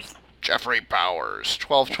sure. Powers. Jeffrey Powers,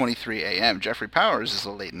 12:23 a.m. Jeffrey Powers is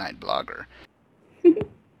a late night blogger.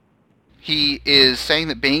 He is saying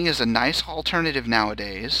that Bing is a nice alternative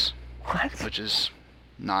nowadays, What? which is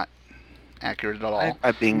not accurate at all.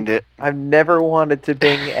 I binged it. I've never wanted to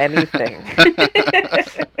Bing anything.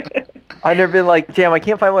 I've never been like, damn, I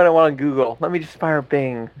can't find what I want on Google. Let me just fire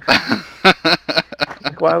Bing.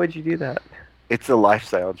 Like, why would you do that? It's a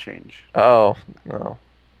lifestyle change. Oh, no.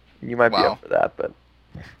 You might be Wow. up for that, but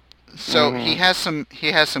So he has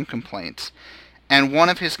some complaints, and one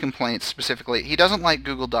of his complaints specifically, he doesn't like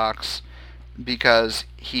Google Docs because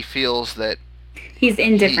he feels that He's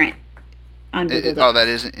indifferent on Google Docs. oh, that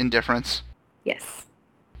is indifference. Yes.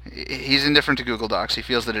 He's indifferent to Google Docs. He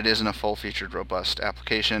feels that it isn't a full-featured, robust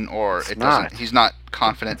application, or It's it not. doesn't. He's not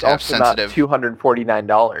confident it's to have also not sensitive.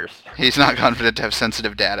 $249. He's not confident to have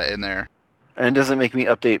sensitive data in there. And it doesn't make me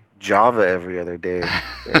update Java every other day.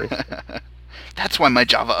 That's why my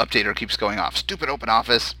Java updater keeps going off. Stupid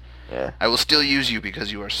OpenOffice. Yeah, I will still use you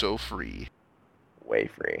because you are so free. way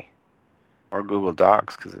free. Or Google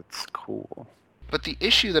Docs, because it's cool. But the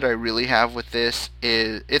issue that I really have with this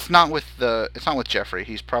is it's not with Jeffrey.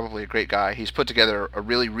 He's probably a great guy. He's put together a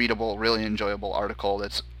really readable, really enjoyable article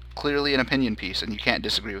that's clearly an opinion piece, and you can't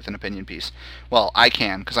disagree with an opinion piece. Well, I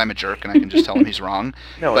can, because I'm a jerk and I can just tell him he's wrong.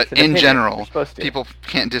 No, But it's an in opinion. general, You're supposed to. people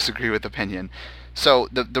can't disagree with opinion. So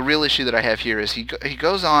the real issue that I have here is he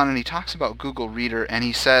goes on and he talks about Google Reader, and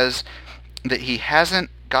he says that he hasn't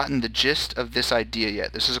gotten the gist of this idea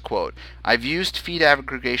yet. This is a quote. "I've used feed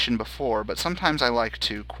aggregation before, but sometimes I like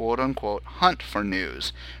to, quote-unquote, hunt for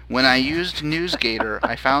news. When I used NewsGator,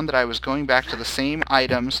 I found that I was going back to the same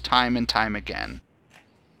items time and time again."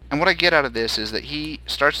 And what I get out of this is that he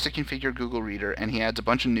starts to configure Google Reader, and he adds a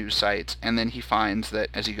bunch of news sites, and then he finds that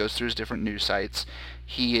as he goes through his different news sites,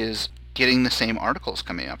 he is getting the same articles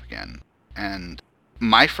coming up again. And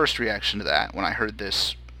my first reaction to that, when I heard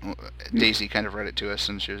this, Daisy kind of read it to us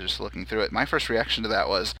and she was just looking through it. My first reaction to that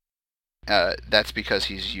was, that's because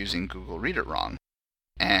he's using Google Reader wrong.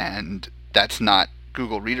 And that's not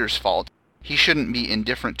Google Reader's fault. He shouldn't be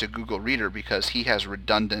indifferent to Google Reader because he has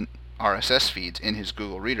redundant RSS feeds in his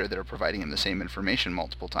Google Reader that are providing him the same information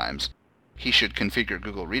multiple times. He should configure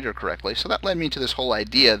Google Reader correctly. So that led me to this whole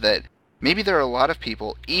idea that maybe there are a lot of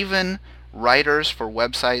people, even writers for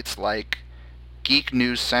websites like Geek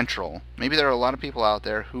News Central, maybe there are a lot of people out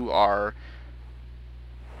there who are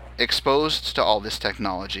exposed to all this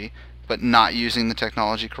technology, but not using the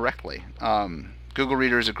technology correctly. Google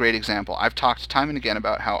Reader is a great example. I've talked time and again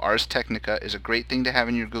about how Ars Technica is a great thing to have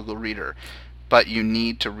in your Google Reader, but you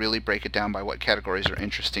need to really break it down by what categories are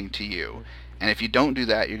interesting to you. And if you don't do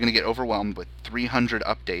that, you're going to get overwhelmed with 300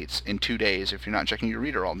 updates in 2 days if you're not checking your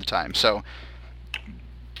reader all the time. So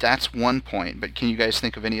that's one point, but can you guys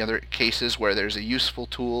think of any other cases where there's a useful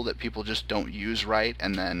tool that people just don't use right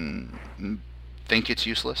and then think it's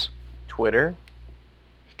useless? Twitter?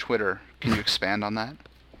 Twitter. Can you expand on that?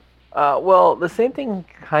 Well, the same thing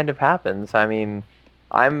kind of happens. I mean,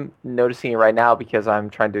 I'm noticing it right now because I'm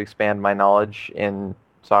trying to expand my knowledge in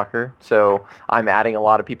soccer. So I'm adding a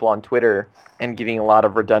lot of people on Twitter and getting a lot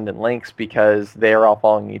of redundant links because they're all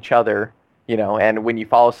following each other, you know, and when you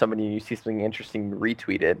follow somebody and you see something interesting,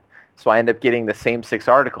 retweet it. So I end up getting the same 6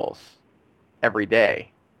 articles every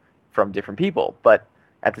day from different people. But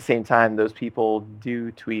at the same time, those people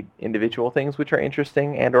do tweet individual things which are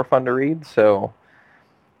interesting and or fun to read. So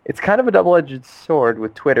it's kind of a double-edged sword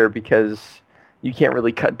with Twitter because you can't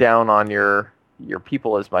really cut down on your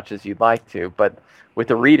people as much as you'd like to. But with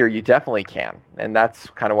the reader, you definitely can. And that's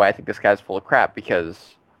kind of why I think this guy's full of crap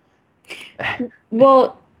because...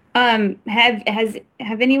 Well, have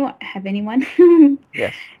anyone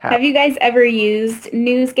Yes. have you guys ever used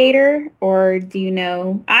NewsGator, or do you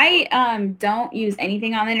know? I don't use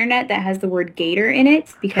anything on the internet that has the word gator in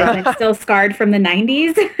it because I'm still scarred from the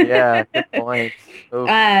 90s. Yeah, good point.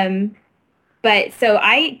 Oof. But so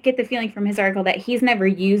I get the feeling from his article that he's never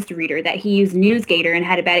used Reader, that he used NewsGator and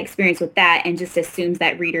had a bad experience with that and just assumes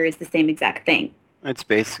that Reader is the same exact thing. It's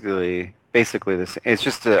basically the same. It's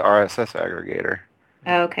just an RSS aggregator.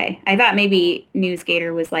 Okay. I thought maybe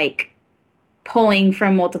NewsGator was like pulling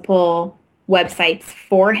from multiple websites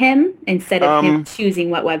for him instead of him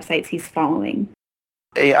choosing what websites he's following.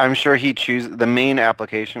 I'm sure the main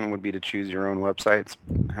application would be to choose your own websites.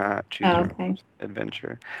 Choose your own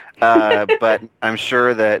adventure. But I'm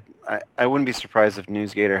sure that I wouldn't be surprised if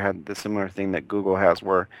NewsGator had the similar thing that Google has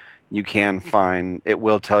where you can find, it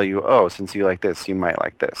will tell you, oh, since you like this, you might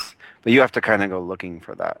like this. But you have to kind of go looking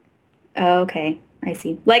for that. Okay. I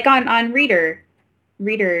see. Like on Reader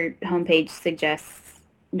homepage suggests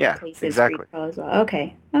places exactly. for you to follow as well.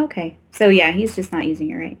 Okay. So yeah, he's just not using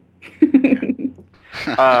it right.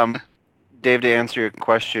 Dave, to answer your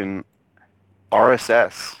question,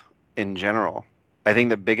 RSS in general. I think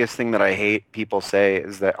the biggest thing that I hate people say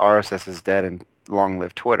is that RSS is dead and long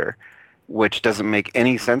live Twitter, which doesn't make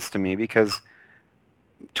any sense to me because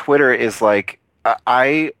Twitter is like,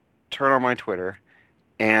 I turn on my Twitter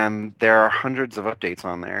and there are hundreds of updates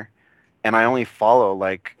on there and I only follow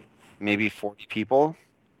like maybe 40 people.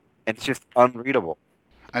 It's just unreadable.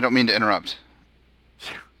 I don't mean to interrupt.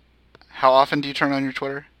 How often do you turn on your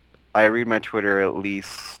Twitter? I read my Twitter at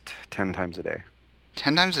least 10 times a day.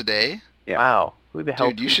 10 times a day? Yeah. Wow. Who the hell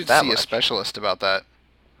Dude, you tweets should that see a much? specialist about that.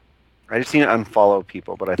 I just need to unfollow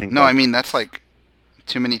people, but I think No, I mean, that's like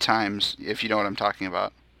too many times, if you know what I'm talking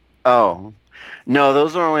about. Oh. No,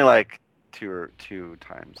 those are only like two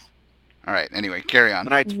times. All right, anyway, carry on.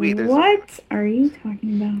 When I tweet, there's What are you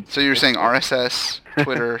talking about? So you're saying RSS,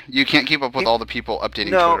 Twitter, you can't keep up with all the people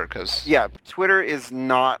updating No. Twitter because... Yeah, Twitter is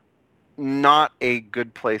not a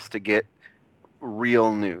good place to get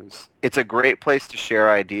real news. It's a great place to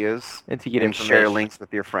share ideas And to get and share information. links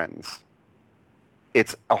with your friends.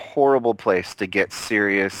 It's a horrible place to get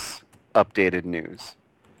serious, updated news.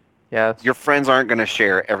 Yeah, it's- Your friends aren't going to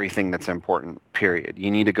share everything that's important, period.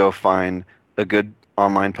 You need to go find a good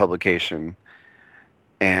online publication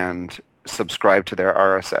and subscribe to their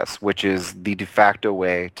RSS, which is the de facto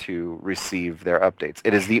way to receive their updates.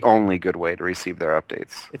 It is the only good way to receive their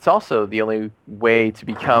updates. it's also the only way to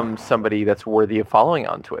become somebody that's worthy of following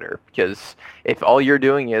on Twitter. Because if all you're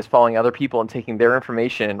doing is following other people and taking their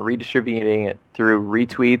information and redistributing it through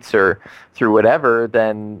retweets or through whatever,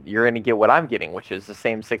 then you're going to get what I'm getting, which is the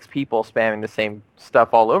same 6 people spamming the same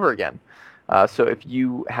stuff all over again. So if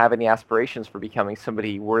you have any aspirations for becoming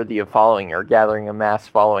somebody worthy of following or gathering a mass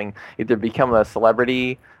following, either become a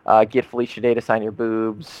celebrity, get Felicia Day to sign your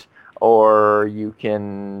boobs, or you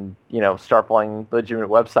can, start following legitimate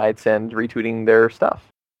websites and retweeting their stuff.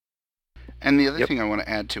 And the other Yep. thing I want to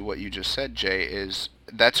add to what you just said, Jay, is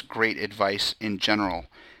that's great advice in general.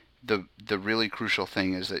 The really crucial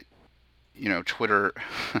thing is that, Twitter...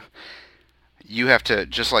 You have to,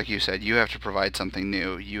 just like you said, you have to provide something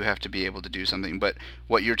new. You have to be able to do something. But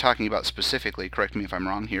what you're talking about specifically, correct me if I'm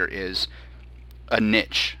wrong here, is a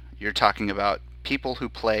niche. You're talking about people who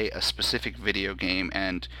play a specific video game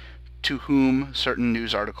and to whom certain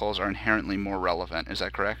news articles are inherently more relevant. Is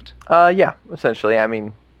that correct? Yeah, essentially. I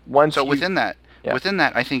mean, once So you- within that, Yeah.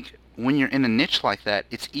 I think when you're in a niche like that,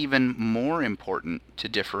 it's even more important to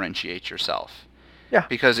differentiate yourself. Yeah.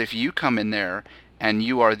 Because if you come in there and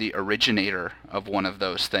you are the originator of one of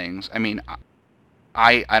those things, I mean,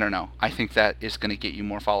 I don't know. I think that is going to get you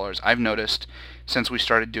more followers. I've noticed since we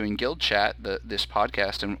started doing Guild Chat, this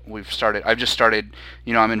podcast, and I've just started,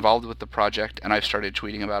 I'm involved with the project, and I've started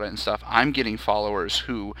tweeting about it and stuff. I'm getting followers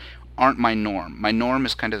who aren't my norm. My norm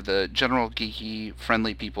is kind of the general geeky,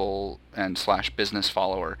 friendly people and / business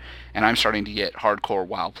follower, and I'm starting to get hardcore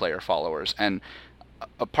WoW player followers. And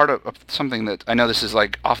a part of something that I know this is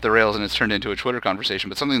like off the rails and it's turned into a Twitter conversation,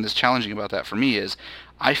 but something that's challenging about that for me is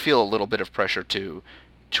I feel a little bit of pressure to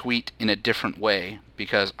tweet in a different way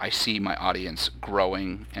because I see my audience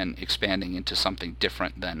growing and expanding into something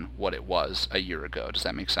different than what it was a year ago. Does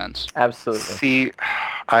that make sense? Absolutely. See,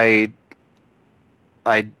 I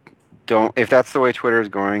don't. If that's the way Twitter is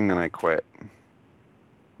going, then I quit.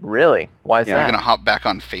 Really? Why is Yeah. You're that? going to hop back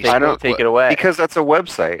on Facebook? I don't Take it away. Because that's a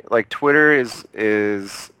website. Like Twitter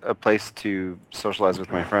is a place to socialize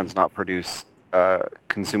with my friends, not produce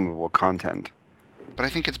consumable content. But I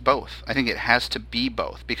think it's both. I think it has to be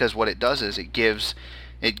both because what it does is it gives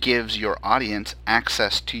your audience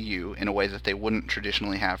access to you in a way that they wouldn't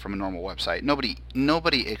traditionally have from a normal website.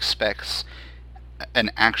 Nobody expects an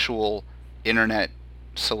actual internet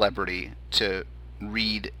celebrity to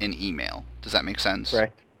read an email. Does that make sense?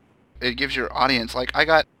 Right. It gives your audience, like I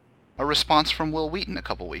got a response from Will Wheaton a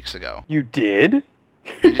couple weeks ago. You did?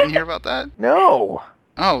 You didn't hear about that? No.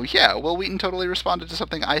 Oh, yeah. Will Wheaton totally responded to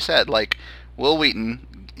something I said. Like, Will Wheaton,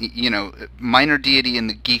 minor deity in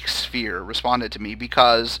the geek sphere, responded to me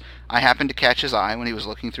because I happened to catch his eye when he was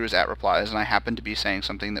looking through his @replies, and I happened to be saying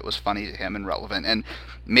something that was funny to him and relevant. And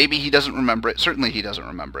maybe he doesn't remember it. Certainly he doesn't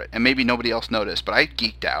remember it. And maybe nobody else noticed, but I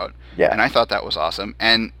geeked out. Yeah. And I thought that was awesome.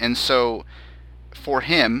 And so for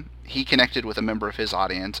him, he connected with a member of his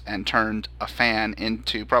audience and turned a fan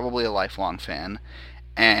into probably a lifelong fan.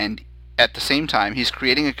 And at the same time, he's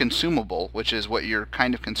creating a consumable, which is what you're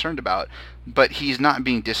kind of concerned about, but he's not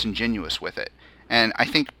being disingenuous with it. And I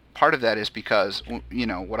think part of that is because,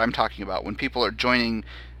 what I'm talking about, when people are joining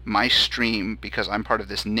my stream because I'm part of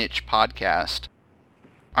this niche podcast,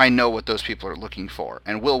 I know what those people are looking for.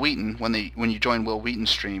 And Will Wheaton, when you join Will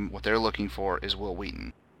Wheaton's stream, what they're looking for is Will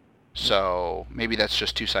Wheaton. So maybe that's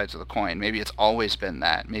just two sides of the coin. Maybe it's always been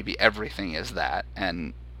that. Maybe everything is that.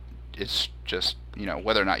 And it's just,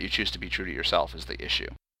 whether or not you choose to be true to yourself is the issue.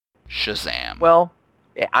 Shazam. Well,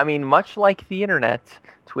 I mean, much like the internet,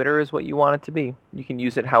 Twitter is what you want it to be. You can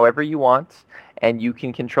use it however you want, and you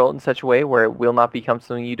can control it in such a way where it will not become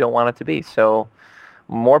something you don't want it to be. So,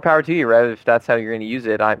 more power to you, Rev, if that's how you're going to use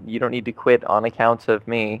it. You don't need to quit on account of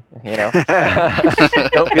me,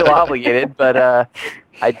 Don't feel obligated, but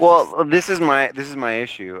Well, this is my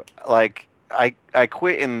issue. Like, I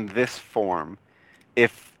quit in this form.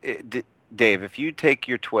 Dave, if you take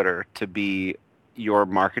your Twitter to be your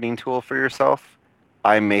marketing tool for yourself,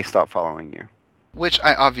 I may stop following you. Which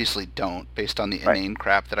I obviously don't, based on the inane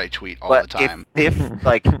crap that I tweet all the time.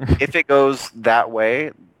 If it goes that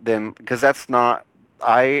way, then because that's not.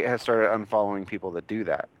 I have started unfollowing people that do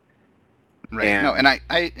that. Right.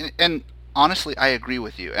 And honestly, I agree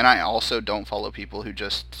with you. And I also don't follow people who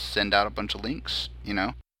just send out a bunch of links,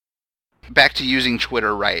 Back to using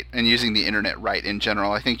Twitter right and using the internet right in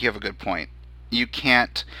general, I think you have a good point. You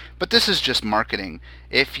can't, but this is just marketing.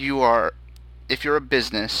 If you're a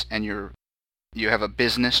business and you have a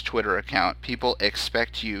business Twitter account, people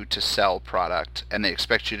expect you to sell product, and they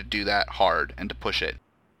expect you to do that hard and to push it.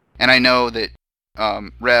 And I know that,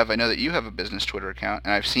 Rev, I know that you have a business Twitter account,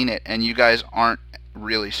 and I've seen it, and you guys aren't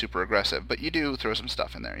really super aggressive, but you do throw some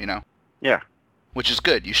stuff in there, Yeah. Which is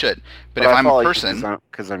good, you should. But if I'm a person...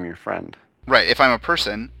 Because I'm your friend. Right, if I'm a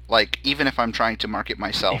person, like, even if I'm trying to market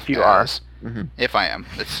myself if you are. Mm-hmm. If I am,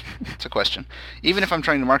 it's a question. Even if I'm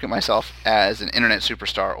trying to market myself as an internet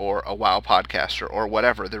superstar or a WoW podcaster or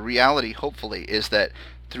whatever, the reality, hopefully, is that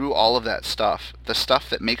through all of that stuff, the stuff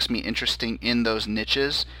that makes me interesting in those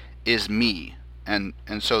niches is me. And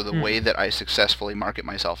so the way that I successfully market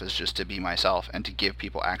myself is just to be myself and to give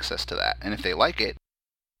people access to that. And if they like it,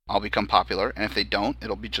 I'll become popular. And if they don't,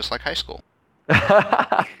 it'll be just like high school.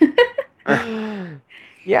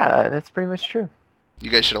 Yeah, that's pretty much true. You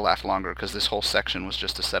guys should have laughed longer because this whole section was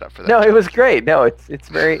just a setup for that. No, joke. it was great. No, it's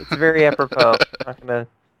very apropos. I don't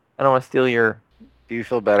want to steal your... Do you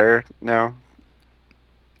feel better now?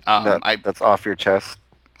 That's off your chest.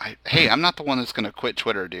 Hey, I'm not the one that's gonna quit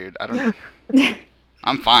Twitter, dude. I don't.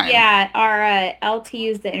 I'm fine. Yeah, our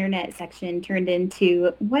LTU's the internet section turned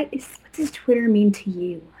into what does Twitter mean to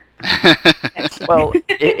you? Well,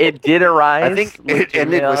 it did arise. I think it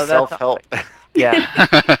ended with self-help. Yeah.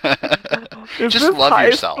 Just love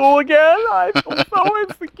yourself. School again? I feel so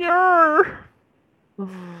insecure.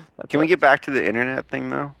 Can we get back to the internet thing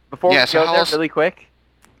though? Before we go there, really quick.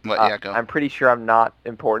 What? Yeah, go. I'm pretty sure I'm not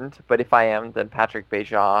important, but if I am, then Patrick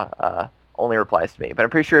Beja only replies to me. But I'm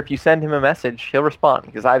pretty sure if you send him a message, he'll respond,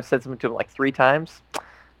 because I've said something to him like 3 times.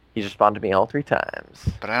 He's responded to me all 3 times.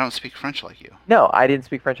 But I don't speak French like you. No, I didn't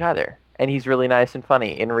speak French either. And he's really nice and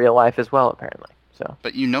funny in real life as well, apparently. So.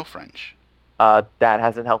 But you know French. That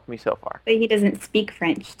hasn't helped me so far. But he doesn't speak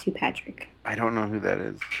French to Patrick. I don't know who that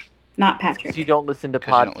is. Not Patrick. You don't listen to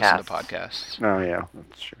podcasts. You don't listen to podcasts. Oh, yeah,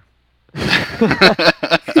 that's true.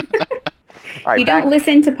 All right, you don't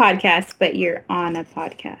listen to podcasts, but you're on a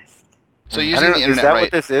podcast. So using the internet, is that right?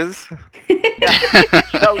 what this is?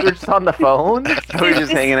 No, we're just on the phone. We're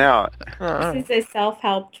just hanging out. This is a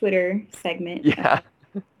self-help Twitter segment. Yeah.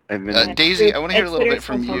 Daisy, I want to hear a little bit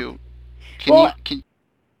from you.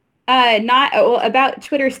 About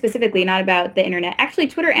Twitter specifically, not about the internet. Actually,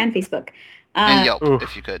 Twitter and Facebook. And Yelp,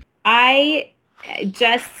 if you could. I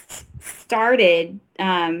just started.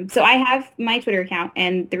 So I have my Twitter account,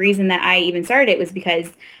 and the reason that I even started it was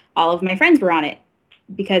because all of my friends were on it.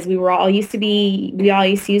 Because we all used to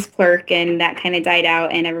use Plurk, and that kind of died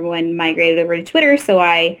out, and everyone migrated over to Twitter. So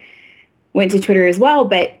I went to Twitter as well.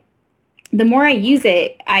 But the more I use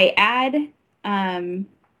it, I add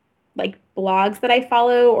like blogs that I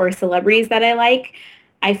follow or celebrities that I like.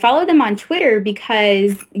 I follow them on Twitter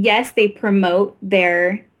because, yes, they promote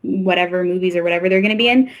their whatever movies or whatever they're going to be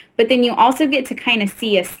in, but then you also get to kind of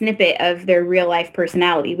see a snippet of their real life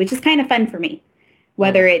personality, which is kind of fun for me,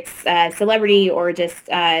 whether it's a celebrity or just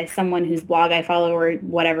someone whose blog I follow or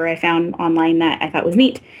whatever I found online that I thought was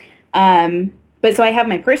neat. But so I have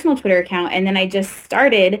my personal Twitter account, and then I just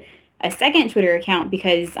started a second Twitter account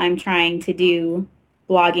because I'm trying to do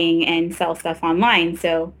blogging and sell stuff online.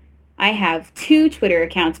 So I have 2 Twitter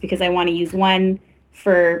accounts because I want to use one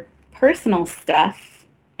for personal stuff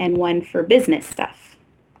and one for business stuff.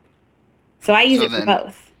 So I use it for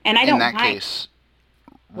both. And I don't mind. In that case,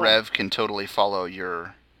 Rev can totally follow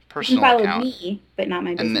your personal account. account. He can follow me, but not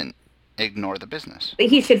my business. And then ignore the business. But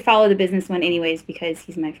he should follow the business one anyways because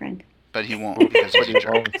he's my friend. But he won't because he's a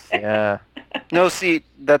jerk. Yeah. No, see,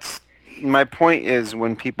 that's my point is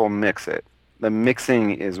when people mix it. The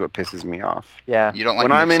mixing is what pisses me off. Yeah. You don't like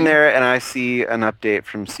when mixing? I'm in there and I see an update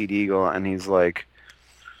from Seed Eagle and he's like,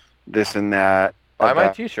 this and that. Buy my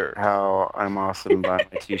about T-shirt. How I'm awesome. Buy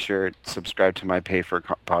my T-shirt. Subscribe to my pay for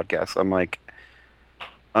podcast. I'm like,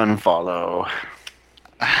 unfollow.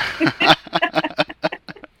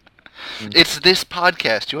 It's this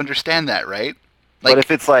podcast. You understand that, right? But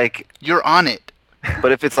if it's like, you're on it.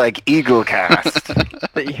 but if it's like Eaglecast,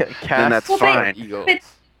 then that's Well, fine.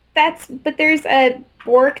 But there's a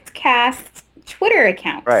Borkcast Twitter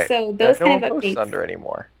account, Right. so those no kind one of posts updates. under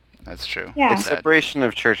anymore. That's true. Yeah. It's separation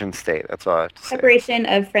of church and state. That's all I have to say. Separation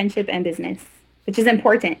of friendship and business, which is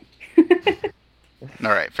important.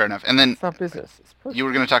 All right, fair enough. And then It's not business. It's personal. you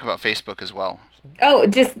were going to talk about Facebook as well. Oh,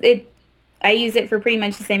 I use it for pretty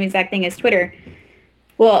much the same exact thing as Twitter.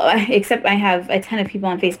 Well, except I have a ton of people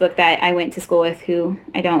on Facebook that I went to school with who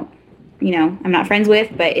I don't, I'm not friends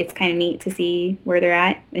with, but it's kind of neat to see where they're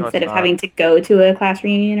at instead of not. having to go to a class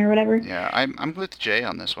reunion or whatever. Yeah, I'm with Jay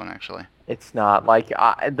on this one, actually. It's not like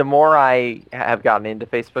the more I have gotten into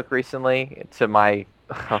Facebook recently, to my,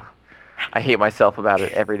 I hate myself about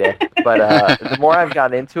it every day. But the more I've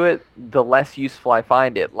gotten into it, the less useful I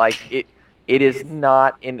find it. Like it is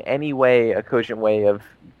not in any way a cogent way of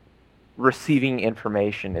receiving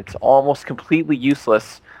information. It's almost completely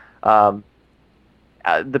useless.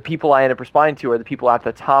 The people I end up responding to are the people at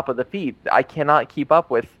the top of the feed. I cannot keep up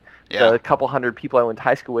with the couple hundred people I went to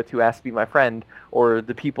high school with who asked to be my friend, or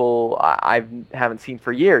the people I haven't seen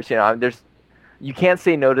for years. You can't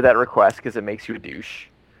say no to that request because it makes you a douche.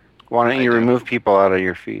 Why don't you remove people out of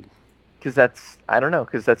your feed? Because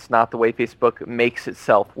that's not the way Facebook makes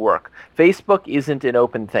itself work. Facebook isn't an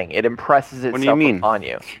open thing. It impresses What do you itself mean? upon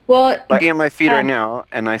you. Well, Looking at my feed right now,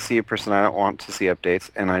 and I see a person I don't want to see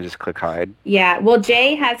updates, and I just click hide. yeah. Well,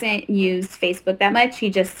 Jay hasn't used Facebook that much.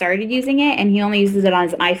 He just started using it, and he only uses it on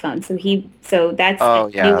his iPhone. So that's Oh,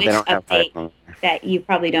 a yeah, newish they don't have update iPhone. that you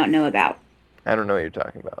probably don't know about. I don't know what you're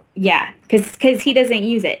talking about. Yeah, because he doesn't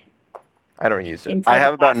use it. I don't use it. until I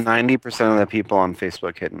have the about class- 90% of the people on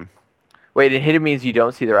Facebook hidden. Wait, and hidden means you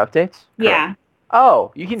don't see their updates? Yeah,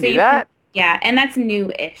 Oh, you can So do you that? yeah, and that's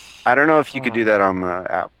new-ish. I don't know if you could do that on the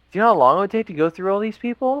app. Do you know how long it would take to go through all these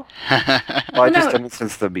people? Well, I Well, just no. done it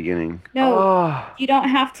since the beginning. No, Oh. you don't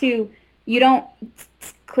have to. You don't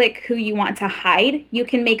click who you want to hide. You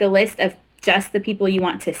can make a list of just the people you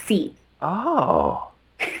want to see. Oh.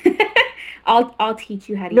 I'll teach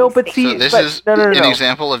you how to No, use but Facebook. see- So this but- is no. an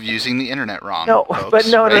example of using the internet wrong. No, folks, but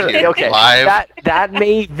no, right here, okay. Live. That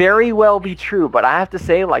may very well be true, but I have to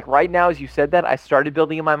say, like right now, as you said that, I started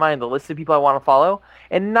building in my mind the list of people I want to follow,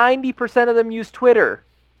 and 90% of them use Twitter.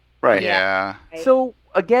 Right. Yeah. Right. So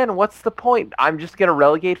again, what's the point? I'm just gonna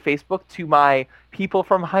relegate Facebook to my people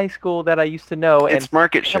from high school that I used to know, and It's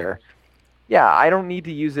market share. yeah, I don't need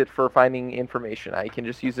to use it for finding information. I can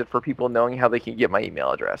just use it for people knowing how they can get my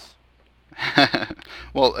email address.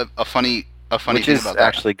 Well, a funny Which thing is about that.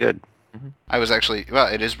 actually good. I was actually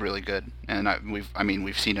it is really good, and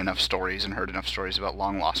we've seen enough stories and heard enough stories about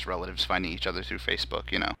long lost relatives finding each other through Facebook,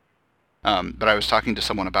 But I was talking to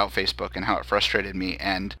someone about Facebook and how it frustrated me,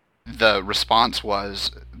 and the response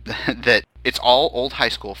was that it's all old high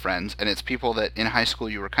school friends, and it's people that in high school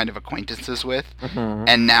you were kind of acquaintances with,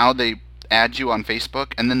 and now they add you on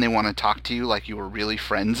Facebook, and then they want to talk to you like you were really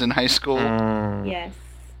friends in high school. Mm. Yes,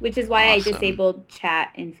 which is why Awesome. I disabled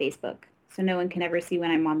chat in Facebook, so no one can ever see when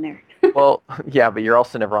I'm on there. Well, yeah, but you're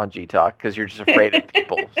also never on G-Talk because you're just afraid of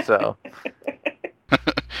people. So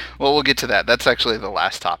Well, we'll get to that. That's actually the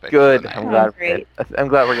last topic. for good. the night. I'm glad. great. I'm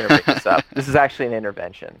glad we're gonna bring this up. This is actually an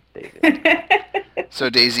intervention, David. So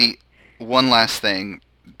Daisy, one last thing.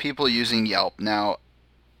 People using Yelp. Now,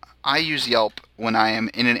 I use Yelp when I am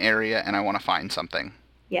in an area and I want to find something,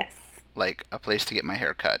 Yes, like a place to get my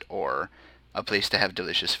hair cut or a place to have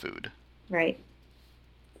delicious food. right.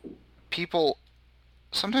 People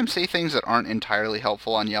sometimes say things that aren't entirely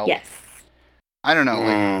helpful on Yelp. Yes. I don't know. Like,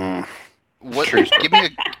 Mm. what? Sure.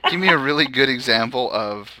 give me a really good example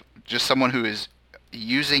of just someone who is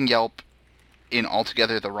using Yelp in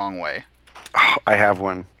altogether the wrong way. Oh, I have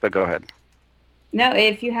one, but go ahead. No,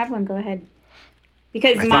 if you have one, go ahead.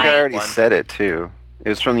 Because I think I my already said it too. It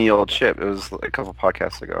was from the old ship. It was a couple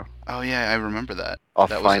podcasts ago. Oh yeah, I remember that. I'll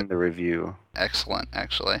That was find the review. excellent,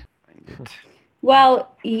 actually. Find it.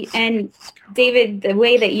 well, and David, the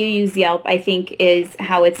way that you use Yelp, I think, is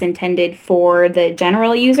how it's intended for the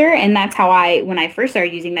general user, and that's how when I first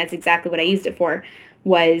started using, that's exactly what I used it for.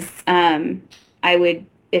 Was I would,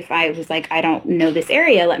 if I was like, I don't know this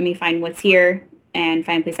area, let me find what's here and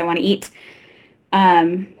find a place I want to eat.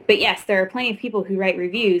 But yes, there are plenty of people who write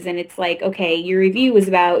reviews, and it's like, okay, your review was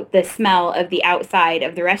about the smell of the outside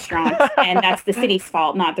of the restaurant, and that's the city's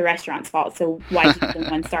fault, not the restaurant's fault. So why keep them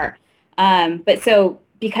 1 star? But so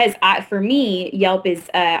because for me, Yelp is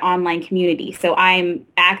an online community. So I'm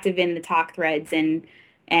active in the talk threads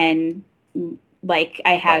and like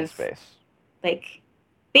I have MySpace, like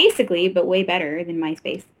basically, but way better than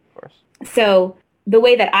MySpace. of course. So the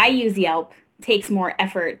way that I use Yelp takes more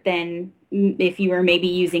effort than if you were maybe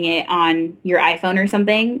using it on your iPhone or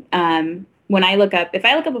something. When if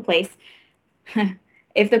I look up a place,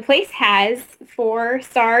 if the place has 4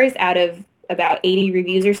 stars out of about 80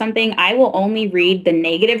 reviews or something, I will only read the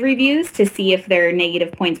negative reviews to see if their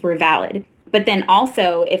negative points were valid. But then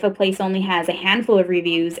also, if a place only has a handful of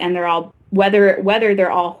reviews and they're all, whether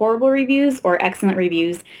they're all horrible reviews or excellent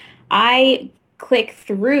reviews, I click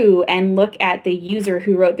through and look at the user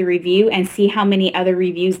who wrote the review and see how many other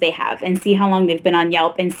reviews they have and see how long they've been on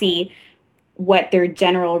Yelp and see what their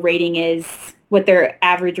general rating is, what their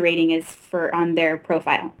average rating is for on their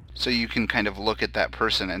profile. So you can kind of look at that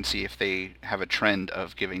person and see if they have a trend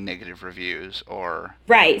of giving negative reviews or...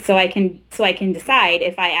 Right, so I can decide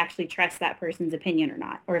if I actually trust that person's opinion or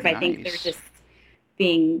not, or if I think they're Nice. just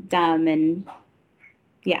being dumb and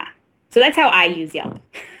yeah. So that's how I use Yelp,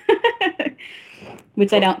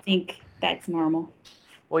 which I don't think that's normal.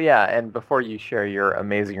 Well, yeah, and before you share your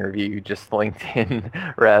amazing review you just linked in,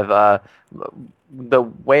 Rev, the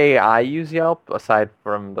way I use Yelp, aside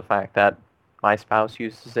from the fact that my spouse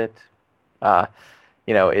uses it,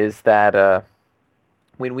 is that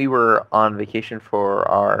when we were on vacation for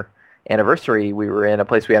our anniversary, we were in a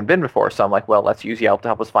place we hadn't been before. So I'm like, well, let's use Yelp to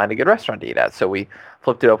help us find a good restaurant to eat at. So we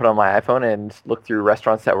flipped it open on my iPhone and looked through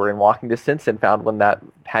restaurants that were in walking distance and found one that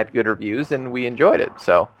had good reviews, and we enjoyed it.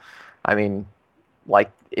 So, I mean,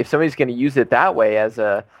 like, if somebody's going to use it that way as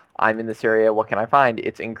I'm in this area, what can I find?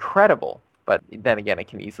 It's incredible. But then again, it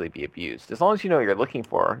can easily be abused. As long as you know what you're looking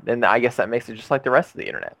for, then I guess that makes it just like the rest of the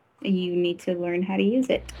internet. You need to learn how to use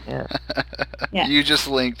it. Yeah. Yeah. You just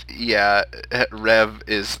linked, Rev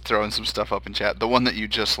is throwing some stuff up in chat. The one that you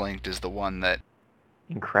just linked is the one that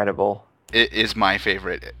Incredible. is my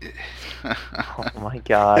favorite. Oh my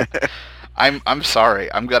god. I'm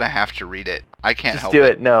sorry. I'm going to have to read it. I can't Just help do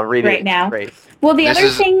it. it. No, read it. Right It's now? great. Well, the This other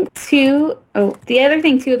is- thing too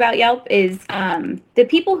about Yelp is the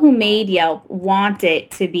people who made Yelp want it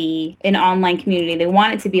to be an online community. They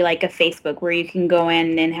want it to be like a Facebook where you can go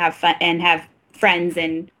in and have fun and have friends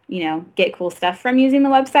and, get cool stuff from using the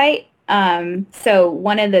website. So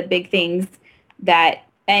one of the big things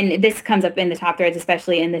and this comes up in the talk threads,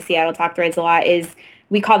 especially in the Seattle talk threads a lot, is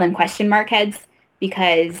we call them question mark heads.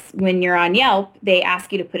 Because when you're on Yelp, they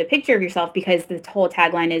ask you to put a picture of yourself because the whole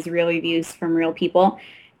tagline is real reviews from real people.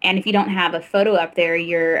 And if you don't have a photo up there,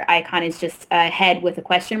 your icon is just a head with a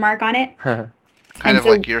question mark on it. Kind And of so-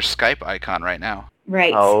 like your Skype icon right now.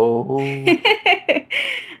 Right. Oh.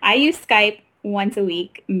 I use Skype once a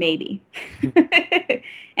week, maybe.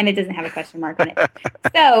 And it doesn't have a question mark on it.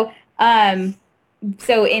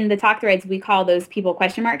 So in the talk threads, we call those people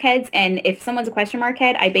question mark heads. And if someone's a question mark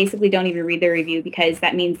head, I basically don't even read their review because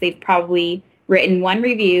that means they've probably written one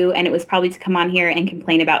review and it was probably to come on here and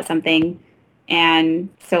complain about something. And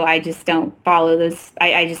so I just don't follow those.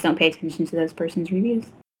 I just don't pay attention to those person's reviews.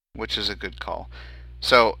 Which is a good call.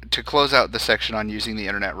 So to close out the section on using the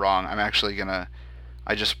internet wrong,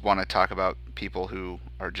 I just want to talk about people who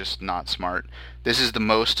are just not smart. This is the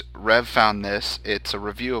most, Rev found this, it's a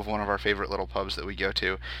review of one of our favorite little pubs that we go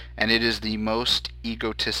to, and it is the most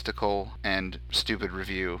egotistical and stupid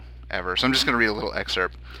review ever. So I'm just going to read a little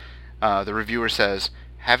excerpt. The reviewer says,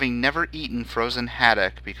 "Having never eaten frozen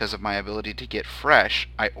haddock because of my ability to get fresh,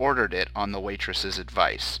 I ordered it on the waitress's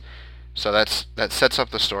advice." So that sets up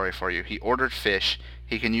the story for you. He ordered fish.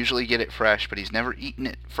 He can usually get it fresh, but he's never eaten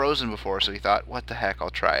it frozen before, so he thought, what the heck, I'll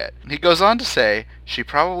try it. He goes on to say, "She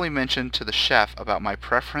probably mentioned to the chef about my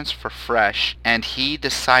preference for fresh, and he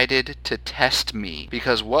decided to test me,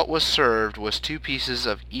 because what was served was 2 pieces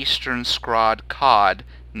of eastern scrod cod,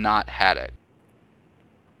 not haddock."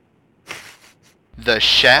 The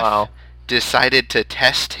chef Wow. decided to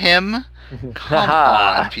test him? Come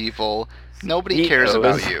on, people. Nobody cares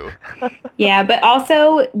about you. Yeah, but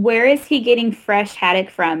also, where is he getting fresh haddock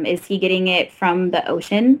from? Is he getting it from the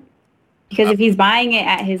ocean? Because if he's buying it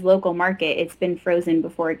at his local market, it's been frozen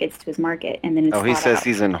before it gets to his market, and then it's Oh, he thawed says out.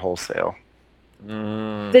 he's in wholesale.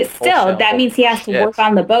 But still, Wholesale. that means he has to Shit. work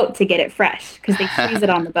on the boat to get it fresh, because they freeze it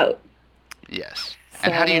on the boat. Yes.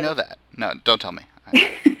 And how do you know that? No, don't tell me.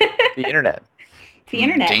 The internet. It's the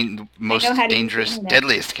internet. Most know how to use the dangerous, internet.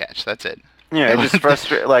 deadliest catch. That's it. Yeah, it just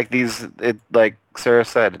frustrates, like Sarah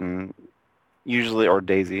said, and usually, or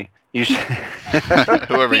Daisy, usually,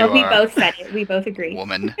 Whoever you We are, both said it. We both agree.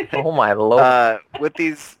 woman. Oh my lord. with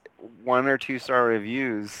these 1 or 2 star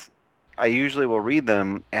reviews, I usually will read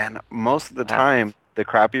them, and most of the Yeah. time, the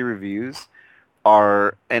crappy reviews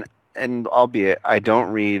are, and albeit I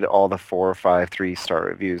don't read all the 4 or 5 3-star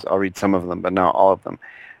reviews. I'll read some of them, but not all of them.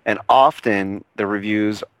 And often the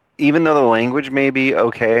reviews, even though the language may be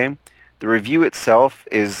okay, the review itself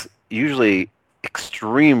is usually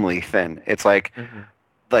extremely thin. It's like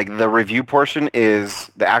the review portion is,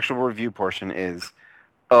 the actual review portion is,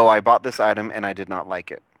 oh, I bought this item and I did not like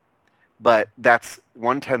it. But that's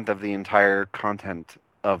 1/10 of the entire content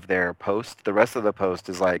of their post. The rest of the post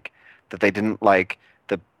is like that they didn't like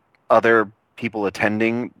the other people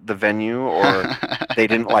attending the venue, or they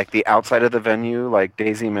didn't like the outside of the venue, like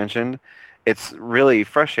Daisy mentioned. It's really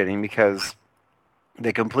frustrating because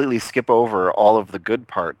they completely skip over all of the good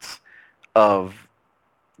parts of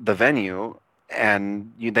the venue,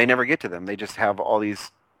 and they never get to them. They just have all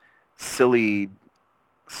these silly,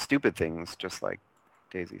 stupid things, just like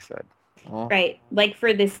Daisy said. Right. Like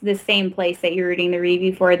for this same place that you're reading the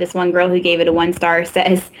review for, this one girl who gave it a 1 star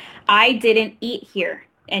says, "I didn't eat here."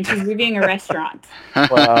 And she's reviewing a restaurant.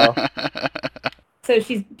 Wow. So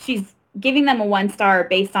she's giving them a 1 star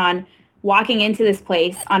based on walking into this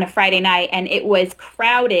place on a Friday night, and it was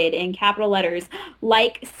crowded in capital letters,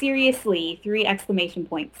 like seriously, 3 exclamation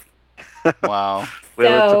points. Wow.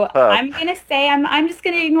 So I'm going to say I'm just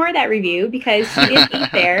going to ignore that review because she didn't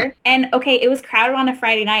eat there. And okay, it was crowded on a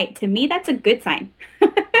Friday night. To me, that's a good sign.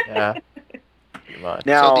 Yeah. Pretty much.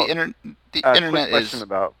 Now, so the internet quick question is...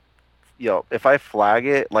 about, if I flag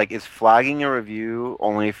it, like, is flagging a review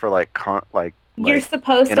only for You're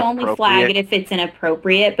supposed to only flag it if it's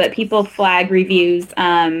inappropriate, but people flag reviews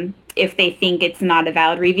if they think it's not a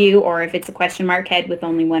valid review, or if it's a question mark head with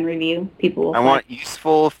only 1 review. People will I want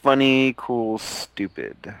useful, funny, cool,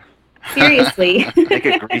 stupid. Seriously. Make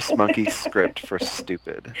a Grease Monkey script for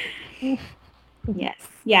stupid.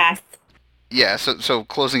 Yes. Yeah, so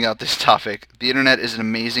closing out this topic, the internet is an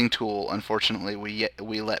amazing tool. Unfortunately,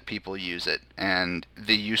 we let people use it, and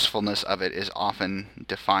the usefulness of it is often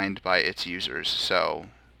defined by its users. So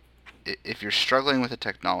if you're struggling with a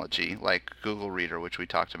technology like Google Reader, which we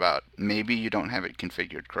talked about, maybe you don't have it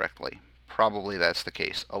configured correctly. Probably that's the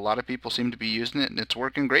case. A lot of people seem to be using it, and it's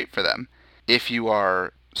working great for them. If you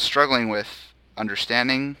are struggling with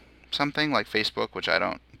understanding something like Facebook, which I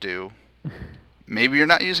don't do, maybe you're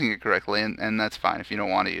not using it correctly, and that's fine. If you don't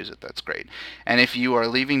want to use it, that's great. And if you are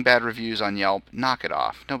leaving bad reviews on Yelp, knock it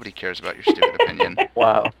off. Nobody cares about your stupid opinion.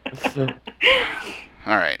 Wow.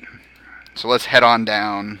 All right. So let's head on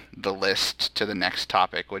down the list to the next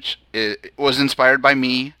topic, which was inspired by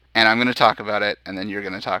me, and I'm going to talk about it, and then you're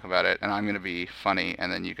going to talk about it, and I'm going to be funny, and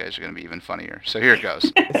then you guys are going to be even funnier. So here it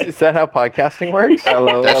goes. Is that how podcasting works?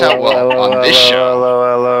 That's how, on this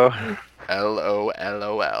show. Hello.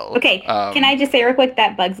 LOLOL. Okay, can I just say real quick,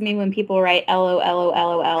 that bugs me when people write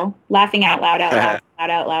LOLOLOL, laughing out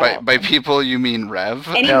loud. By people, you mean Rev?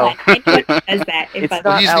 Anyone does that. It's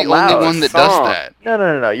Well, he's the only one that does that.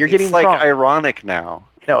 No. You're getting It's like wrong. ironic now.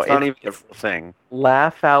 No, it's not even a real thing.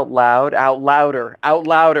 Laugh out loud, out louder, out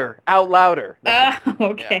louder, out louder.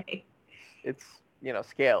 Okay. It's,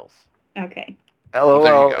 scales. Okay. Well,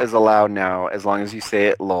 there LOL you go. is allowed now as long as you say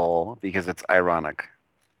it lol, because it's ironic.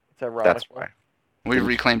 It's ironic. That's why. We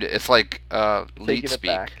reclaimed it. It's like Taking leet it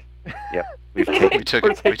speak. back. We've taken We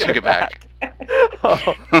took it back.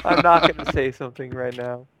 Oh, I'm not going to say something right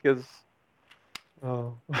now because.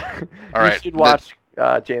 Oh. All right. You should watch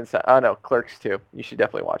Jane. Oh no, Clerks 2. You should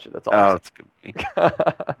definitely watch it. That's all. Oh, it's good.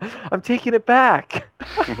 I'm taking it back.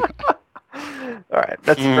 All right,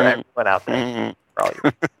 that's for everyone out there.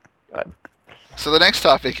 Probably. Go ahead. So the next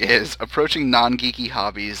topic is approaching non-geeky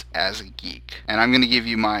hobbies as a geek. And I'm going to give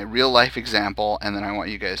you my real-life example, and then I want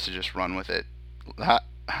you guys to just run with it.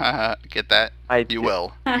 Get that? I You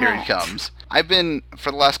will. Here it comes.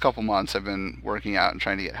 For the last couple months, I've been working out and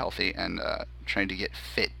trying to get healthy and trying to get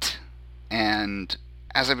fit. And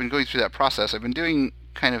as I've been going through that process, I've been doing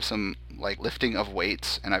kind of some lifting of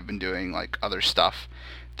weights, and I've been doing other stuff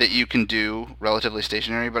that you can do relatively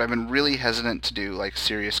stationary, but I've been really hesitant to do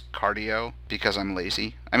serious cardio because I'm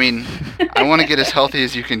lazy. I mean, I want to get as healthy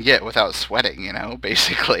as you can get without sweating,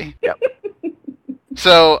 basically. Yep.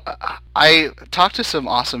 So I talked to some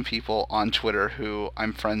awesome people on Twitter who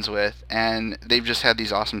I'm friends with, and they've just had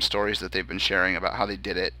these awesome stories that they've been sharing about how they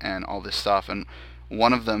did it and all this stuff. And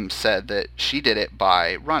one of them said that she did it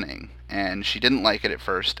by running, and she didn't like it at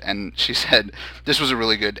first. And she said this was a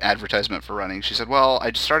really good advertisement for running. She said, well,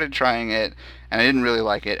 I started trying it, and I didn't really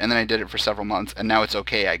like it, and then I did it for several months, and now it's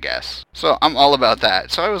okay, I guess. So I'm all about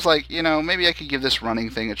that. So I was like, maybe I could give this running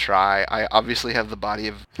thing a try. I obviously have the body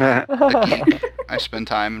of a geek. I spend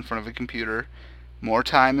time in front of a computer, more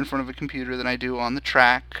time in front of a computer than I do on the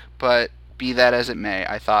track, but be that as it may,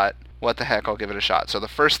 I thought, what the heck, I'll give it a shot. So the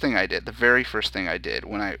very first thing I did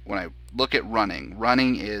when I look at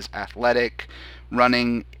running is athletic.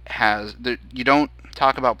 Running you don't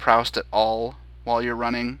talk about Proust at all while you're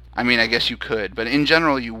running. I mean, I guess you could, but in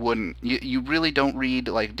general you wouldn't. You really don't read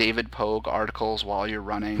like David Pogue articles while you're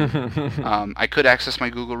running. I could access my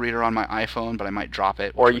Google Reader on my iPhone, but I might drop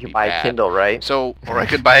it. Or you can buy a Kindle, right? Or I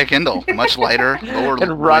could buy a Kindle, much lighter, lower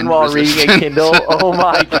and run while reading a Kindle. Oh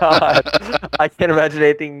my god! I can't imagine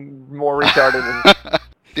anything more retarded than.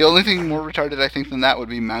 The only thing more retarded, I think, than that would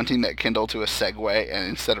be mounting that Kindle to a Segway and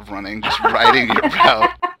instead of running, just riding your route.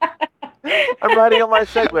 I'm riding on my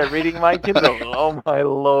Segway, reading my Kindle. Oh my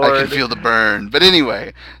lord. I can feel the burn. But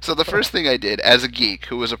anyway, so the first thing I did as a geek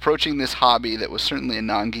who was approaching this hobby that was certainly a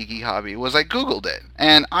non-geeky hobby was I Googled it.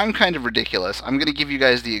 And I'm kind of ridiculous. I'm going to give you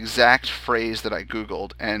guys the exact phrase that I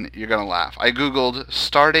Googled, and you're going to laugh. I Googled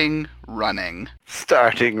starting running.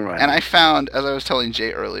 Starting running. And I found, as I was telling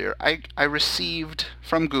Jay earlier, I received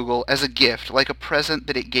from Google as a gift, like a present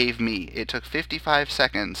that it gave me. It took 55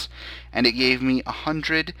 seconds, and it gave me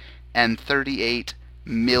 138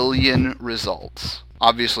 million results.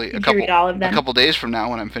 Obviously, a couple days from now,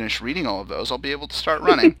 when I'm finished reading all of those, I'll be able to start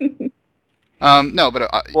running.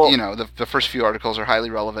 The first few articles are highly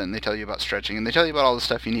relevant, and they tell you about stretching, and they tell you about all the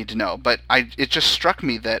stuff you need to know. But it just struck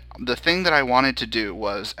me that the thing that I wanted to do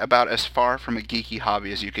was about as far from a geeky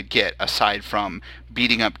hobby as you could get, aside from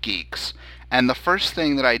beating up geeks. And the first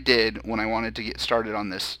thing that I did when I wanted to get started on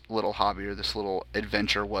this little hobby or this little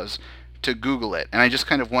adventure was to Google it. And I just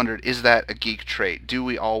kind of wondered, is that a geek trait? Do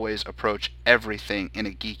we always approach everything in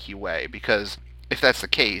a geeky way? Because if that's the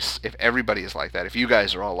case, if everybody is like that, if you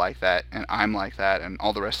guys are all like that, and I'm like that, and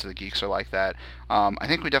all the rest of the geeks are like that, I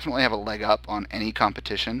think we definitely have a leg up on any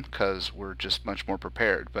competition because we're just much more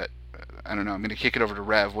prepared. But I don't know. I'm going to kick it over to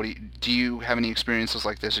Rev. Do you have any experiences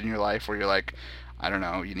like this in your life where you're like, I don't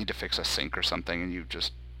know, you need to fix a sink or something, and you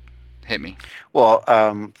just hit me? Well,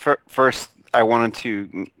 first, I wanted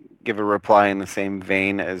to give a reply in the same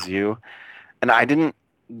vein as you. And I didn't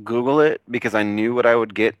Google it because I knew what I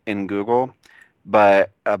would get in Google.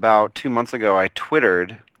 But about 2 months ago, I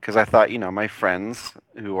Twittered because I thought, my friends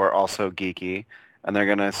who are also geeky, and they're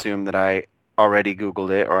going to assume that I already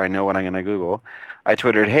Googled it or I know what I'm going to Google. I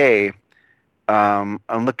Twittered, hey, I'm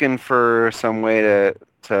looking for some way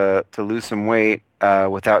to lose some weight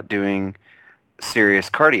without doing serious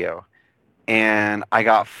cardio. And I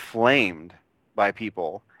got flamed by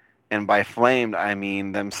people. And by flamed, I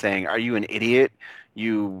mean them saying, are you an idiot?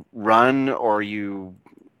 You run or you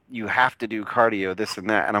have to do cardio, this and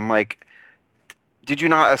that. And I'm like, did you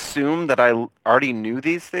not assume that I already knew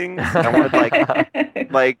these things? I wanted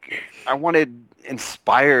I wanted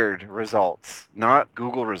inspired results, not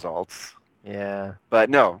Google results. Yeah. But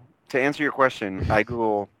no, to answer your question, I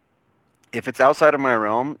Google, if it's outside of my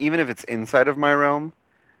realm, even if it's inside of my realm,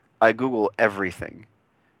 I Google everything.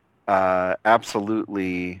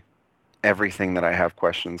 Absolutely everything that I have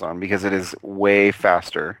questions on, because it is way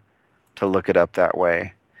faster to look it up that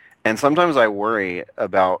way. And sometimes I worry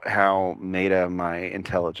about how meta my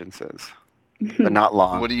intelligence is, but not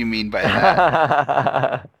long. What do you mean by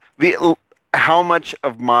that? How much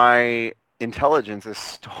of my intelligence is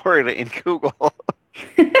stored in Google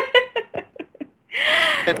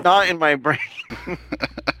and not in my brain?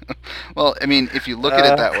 Well, I mean, if you look at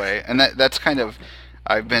it that way, and that's kind of,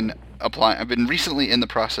 I've been recently in the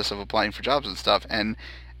process of applying for jobs and stuff, and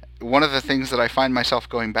one of the things that I find myself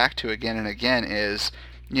going back to again and again is,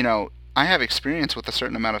 I have experience with a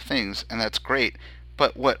certain amount of things, and that's great,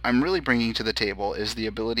 but what I'm really bringing to the table is the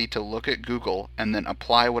ability to look at Google and then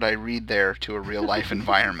apply what I read there to a real-life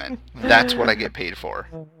environment. That's what I get paid for.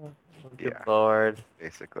 Good Lord.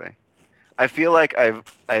 Basically. I feel like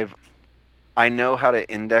I know how to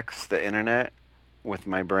index the internet with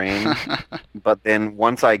my brain, but then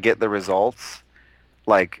once I get the results,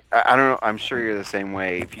 like, I don't know, I'm sure you're the same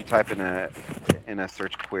way. If you type in a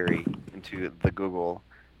search query into the Google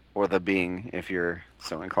or the Bing, if you're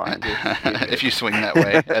so inclined, if you swing that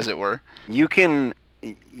way, as it were, you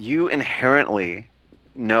inherently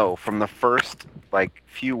know from the first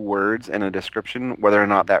few words in a description whether or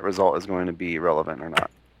not that result is going to be relevant or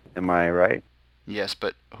not. Am I right? Yes,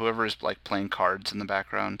 but whoever is playing cards in the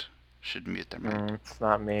background should mute their mic. It's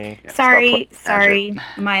not me. Yeah, Sorry.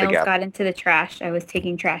 Miles got into the trash. I was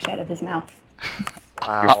taking trash out of his mouth.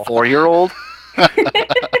 Wow. Your 4-year-old?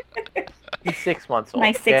 He's 6 months old.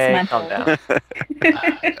 My 6-month-old. Calm down.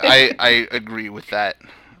 I agree with that,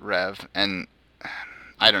 Rev, and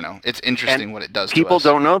I don't know. It's interesting what it does to us. People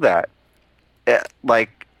don't know that.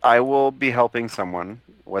 I will be helping someone,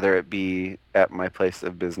 whether it be at my place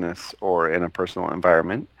of business or in a personal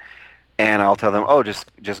environment, and I'll tell them, oh, just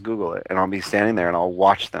Google it, and I'll be standing there and I'll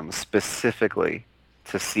watch them specifically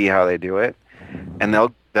to see how they do it, and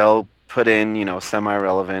they'll put in,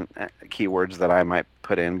 semi-relevant keywords that I might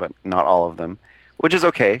put in, but not all of them, which is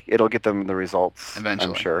okay. It'll get them the results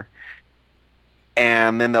Eventually. I'm sure.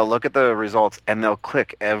 And then they'll look at the results and they'll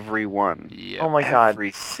click every one. Yep. Oh my god.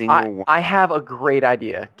 Every single one. I have a great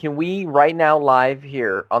idea. Can we right now live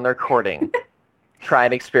here on the recording try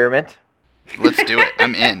an experiment? Let's do it.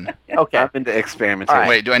 I'm in. Okay. I'm into experimentation. All right.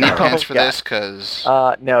 Wait, do I need Oh, pants for God. this? Because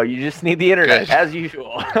No, you just need the internet, Good. as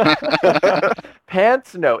usual.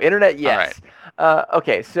 Pants? No. Internet, yes.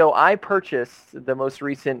 Okay, so I purchased the most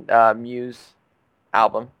recent Muse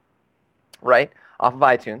album, right, off of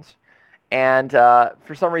iTunes. And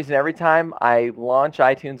for some reason, every time I launch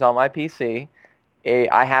iTunes on my PC,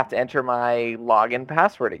 I have to enter my login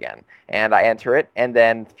password again. And I enter it, and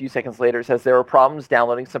then a few seconds later it says there were problems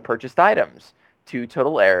downloading some purchased items. 2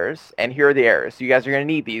 total errors, and here are the errors. So you guys are going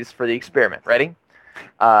to need these for the experiment. Ready?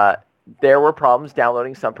 There were problems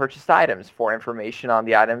downloading some purchased items. For information on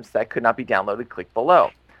the items that could not be downloaded, click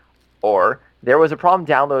below. Or there was a problem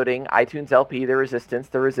downloading iTunes LP, The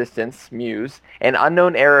Resistance, Muse. An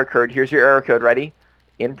unknown error occurred. Here's your error code. Ready?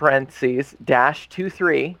 In parentheses,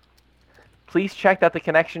 -23. Please check that the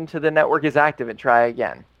connection to the network is active and try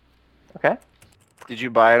again. Okay? Did you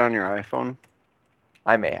buy it on your iPhone?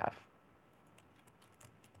 I may have.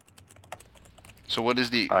 So what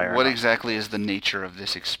exactly is the nature of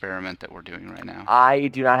this experiment that we're doing right now? I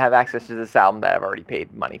do not have access to this album that I've already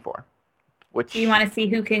paid money for. Which Do you want to see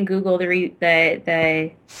who can Google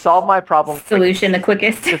the solve my problem solution the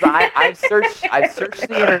quickest? because I've searched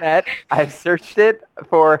the internet. I've searched it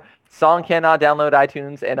for song cannot download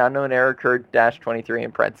iTunes and unknown error occurred -23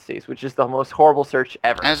 in parentheses, which is the most horrible search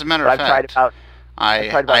ever. As a matter But of I've tried fact, about I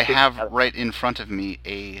tried about 50 have others. right in front of me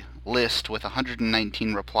a list with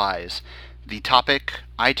 119 replies. The topic,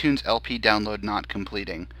 iTunes LP download not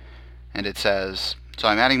completing. And it says, so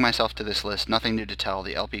I'm adding myself to this list, nothing new to tell,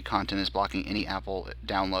 the LP content is blocking any Apple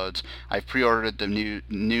downloads. I've pre-ordered the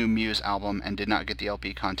new Muse album and did not get the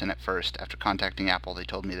LP content at first. After contacting Apple, they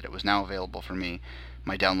told me that it was now available for me.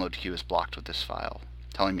 My download queue is blocked with this file,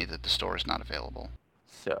 telling me that the store is not available.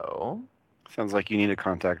 So Sounds like you need to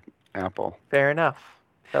contact Apple. fair enough.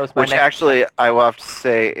 That was my Which next. actually, I will have to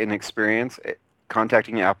say, in experience,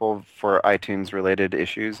 contacting Apple for iTunes-related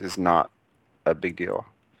issues is not a big deal.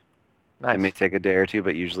 Nice. It may take a day or two,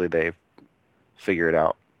 but usually they figure it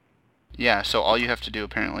out. Yeah, so all you have to do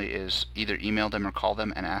apparently is either email them or call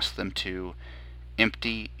them and ask them to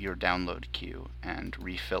empty your download queue and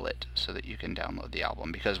refill it so that you can download the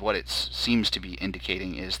album. Because what it seems to be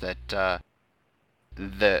indicating is that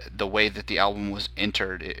the way that the album was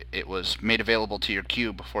entered, it was made available to your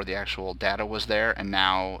queue before the actual data was there, and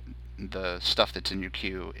now the stuff that's in your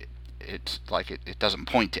queue, it's like it doesn't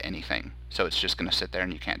point to anything. So it's just going to sit there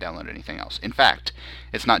and you can't download anything else. In fact,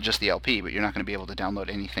 it's not just the LP, but you're not going to be able to download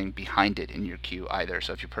anything behind it in your queue either.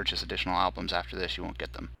 So if you purchase additional albums after this, you won't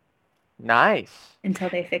get them. Nice. Until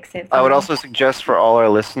they fix it. I would for also suggest for all our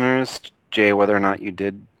listeners, Jay, whether or not you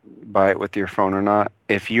did buy it with your phone or not,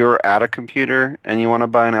 if you're at a computer and you want to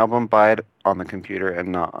buy an album, buy it on the computer and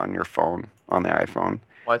not on your phone, on the iPhone.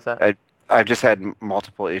 Why is that? I've just had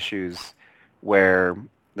multiple issues where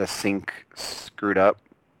the sync screwed up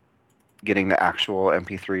getting the actual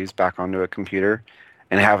MP3s back onto a computer,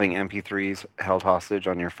 and having MP3s held hostage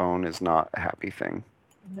on your phone is not a happy thing.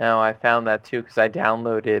 No, I found that too because I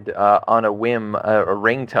downloaded on a whim a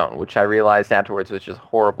ringtone, which I realized afterwards was just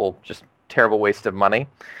horrible, just terrible waste of money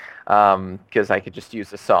because I could just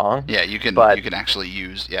use the song. Yeah, you can actually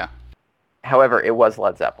use, yeah. However, it was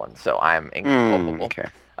Led Zeppelin, so I'm inculpable. Okay.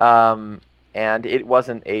 And it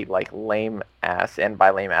wasn't a lame ass, and by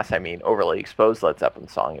lame ass I mean overly exposed Led Zeppelin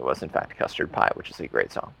song. It was in fact Custard Pie, which is a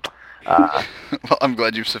great song. Well, I'm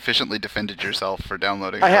glad you've sufficiently defended yourself for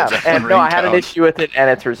downloading. I have, and no, I had an issue with it, and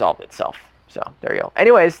it's resolved itself. So there you go.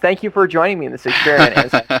 Anyways, thank you for joining me in this experiment.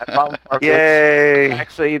 As I had a problem with Yay!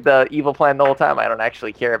 actually the evil plan the whole time. I don't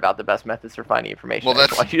actually care about the best methods for finding information. Well, I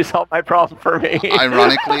just want you to solve my problem for me.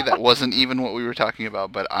 Ironically, that wasn't even what we were talking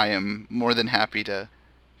about, but I am more than happy to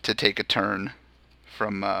take a turn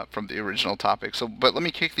from the original topic. But let me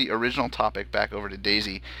kick the original topic back over to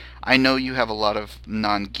Daisy. I know you have a lot of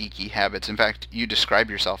non-geeky habits. In fact, you describe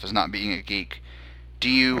yourself as not being a geek. Do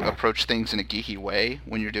you approach things in a geeky way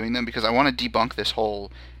when you're doing them? Because I want to debunk this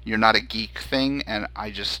whole "you're not a geek" thing, and I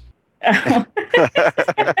just...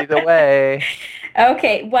 Either way.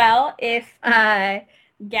 Okay, well, if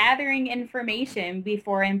gathering information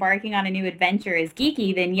before embarking on a new adventure is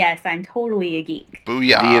geeky, then yes, I'm totally a geek.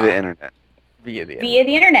 Booyah! Via the internet. Via the Via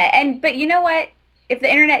the internet. But you know what? if the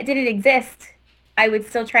internet didn't exist, I would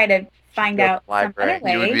still try to find Go to out the some other library.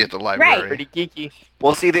 way. You would be at the library. Pretty geeky.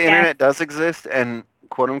 Well, see, the Yeah. internet does exist, and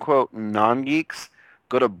quote-unquote non-geeks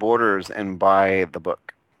go to Borders and buy the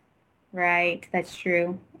book. Right, that's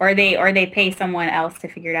true. Or they pay someone else to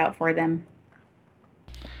figure it out for them.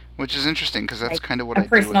 Which is interesting because that's Like kind of what a I do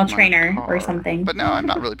personal with my trainer or car. something. But no, I'm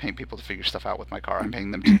not really paying people to figure stuff out with my car. I'm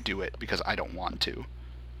paying them to do it because I don't want to.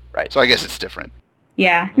 Right. So I guess it's different.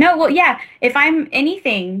 Yeah. No, well, yeah. If I'm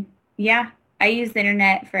anything, yeah, I use the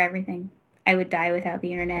internet for everything. I would die without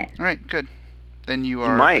the internet. All right, good. Then you You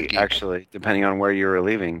are a might, geek. actually, depending on where you were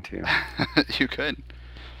leaving to. You could.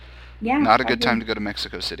 Yeah. Not a I good would. time to go to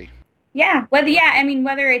Mexico City. Yeah. I mean,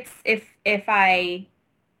 whether it's if I,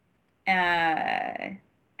 I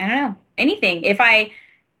don't know, anything. I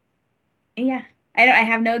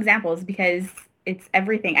have no examples because it's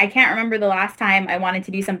everything. I can't remember the last time I wanted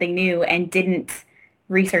to do something new and didn't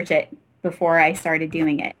research it before I started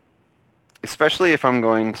doing it. Especially if I'm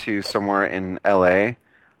going to somewhere in LA,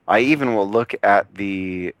 I even will look at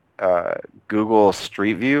the Google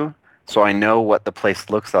Street View so I know what the place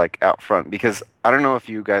looks like out front. Because I don't know if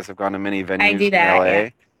you guys have gone to many venues do that,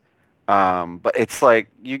 in LA, but it's like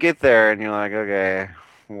you get there and you're like, okay,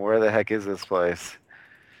 where the heck is this place?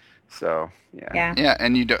 So, yeah. Yeah. Yeah,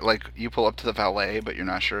 and you don't you pull up to the valet, but you're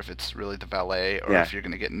not sure if it's really the valet or Yeah. if you're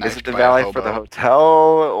going to get knifed Is it the by a valet for the hobo. hotel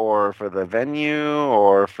or for the venue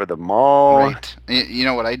or for the mall? Right. You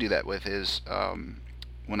know what I do that with is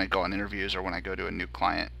when I go on interviews or when I go to a new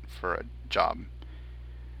client for a job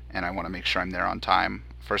and I want to make sure I'm there on time.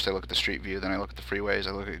 First I look at the street view, then I look at the freeways,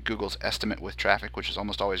 I look at Google's estimate with traffic, which is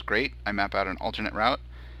almost always great. I map out an alternate route,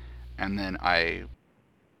 and then I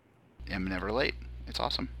am never late. It's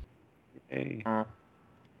awesome. Hey.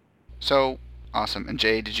 So, awesome. And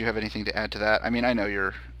Jay, did you have anything to add to that? I mean, I know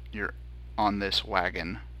you're on this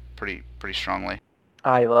wagon pretty strongly.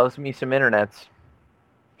 I loves me some internets.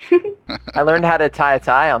 I learned how to tie a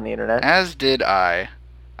tie on the internet. As did I.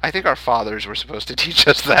 I think our fathers were supposed to teach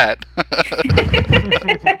us that.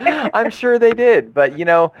 I'm sure they did, but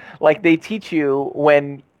like they teach you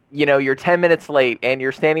when you're 10 minutes late and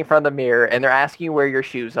you're standing in front of the mirror and they're asking you where your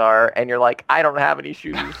shoes are and you're like, I don't have any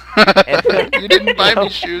shoes. You didn't buy me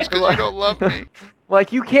shoes because you don't love me.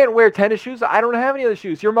 Like, you can't wear tennis shoes. I don't have any other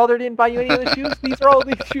shoes. Your mother didn't buy you any other shoes. These are all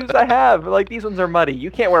these shoes I have. Like, these ones are muddy. You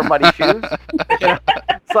can't wear muddy shoes.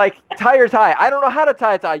 It's like, tie your tie. I don't know how to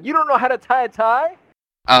tie a tie. You don't know how to tie a tie?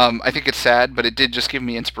 I think it's sad, but it did just give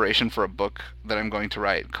me inspiration for a book that I'm going to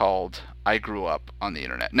write called I Grew Up on the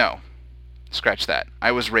Internet. No, scratch that.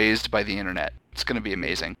 I Was Raised by the Internet. It's going to be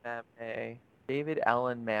amazing. David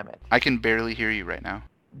Allen Mamet. I can barely hear you right now.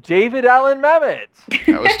 David Allen Mamet.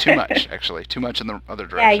 That was too much, actually. Too much in the other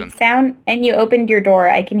Yeah, you direction. sound, and you opened your door.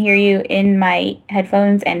 I can hear you in my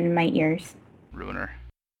headphones and in my ears. Ruiner.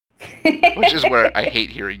 Which is where I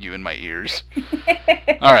hate hearing you in my ears.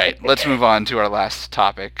 All right, let's move on to our last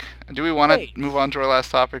topic. Do we want to Wait. move on to our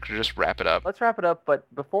last topic or just wrap it up? Let's wrap it up, but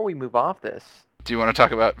before we move off this. Do you want to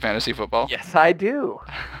talk about fantasy football? Yes, I do.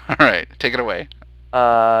 All right, take it away.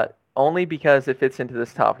 Only because it fits into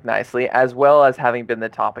this topic nicely, as well as having been the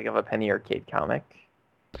topic of a Penny Arcade comic.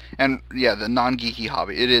 And yeah, the non-geeky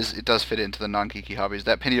hobby. It does fit into the non-geeky hobbies.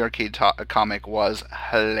 That Penny Arcade comic was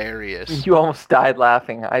hilarious. You almost died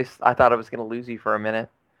laughing. I thought I was going to lose you for a minute.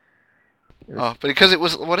 Oh, but because it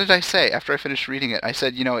was, what did I say? After I finished reading it, I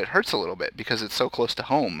said, it hurts a little bit because it's so close to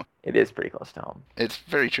home. It is pretty close to home. It's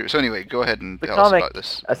very true. So anyway, go ahead and The tell us comic, about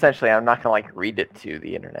this. essentially, I'm not going to read it to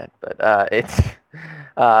the internet, but it's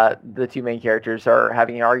the two main characters are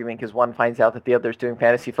having an argument because one finds out that the other's doing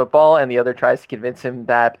fantasy football, and the other tries to convince him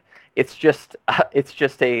that it's just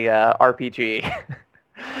a RPG.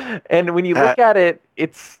 And when you look at it,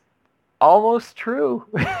 it's almost true.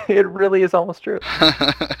 It really is almost true.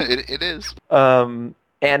 It is. And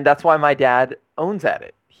that's why my dad owns at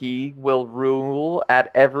it. He will rule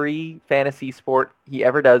at every fantasy sport he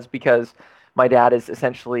ever does because my dad is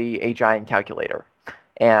essentially a giant calculator.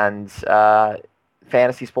 And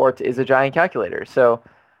fantasy sports is a giant calculator. So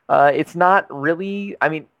it's not really, I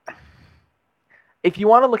mean, if you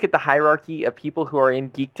want to look at the hierarchy of people who are in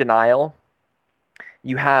geek denial,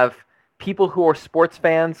 you have people who are sports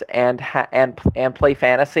fans and play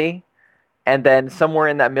fantasy. And then somewhere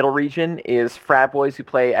in that middle region is frat boys who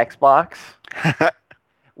play Xbox,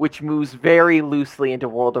 which moves very loosely into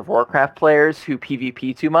World of Warcraft players who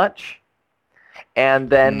PvP too much. And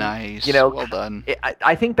then, nice. Well done.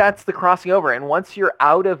 I think that's the crossing over. And once you're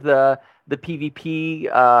out of the PvP,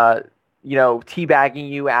 teabagging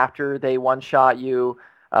you after they one-shot you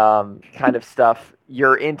kind of stuff,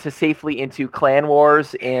 you're safely into clan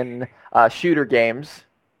wars in shooter games.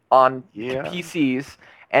 on Yeah. PCs,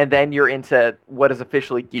 and then you're into what is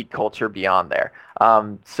officially geek culture beyond there.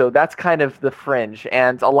 So that's kind of the fringe,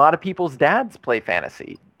 and a lot of people's dads play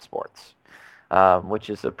fantasy sports, which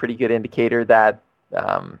is a pretty good indicator that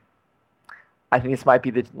I think this might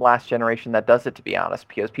be the last generation that does it, to be honest,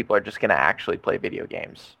 because people are just going to actually play video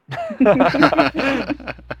games.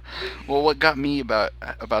 Well, what got me about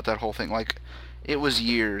that whole thing, like, it was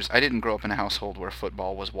years. I didn't grow up in a household where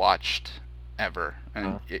football was watched ever,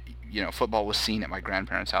 and football was seen at my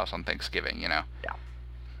grandparents' house on Thanksgiving. Yeah.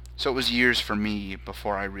 So it was years for me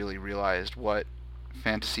before I really realized what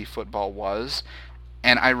fantasy football was,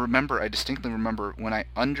 and I distinctly remember when I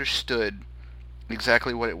understood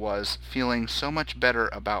exactly what it was, feeling so much better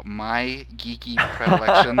about my geeky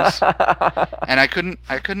predilections, and I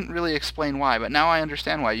couldn't really explain why, but now I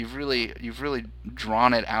understand why. You've really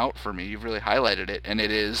drawn it out for me. You've really highlighted it, and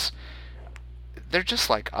they're just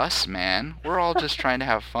like us, man. We're all just trying to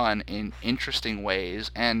have fun in interesting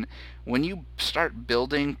ways, and when you start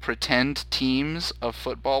building pretend teams of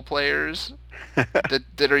football players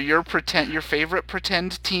that are your favorite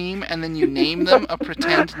pretend team, and then you name them a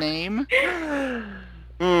pretend name.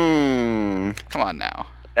 Come on now.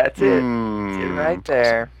 That's it. That's it right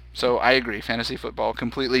there. So I agree. Fantasy football,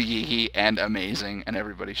 completely geeky and amazing, and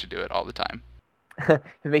everybody should do it all the time. If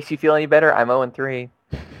it makes you feel any better, I'm 0-3.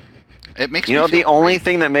 It makes You me know, feel the only great.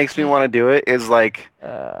 thing that makes me want to do it is like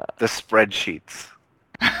the spreadsheets,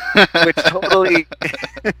 which totally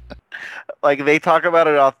like they talk about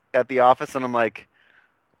it at the office, and I'm like,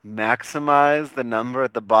 maximize the number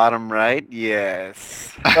at the bottom right.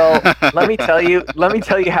 Yes. So let me tell you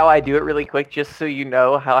how I do it really quick, just so you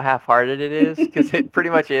know how half-hearted it is, because it pretty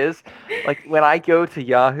much is. Like when I go to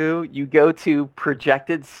Yahoo, you go to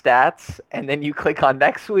projected stats, and then you click on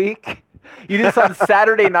next week. You do this on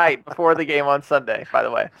Saturday night before the game on Sunday, by the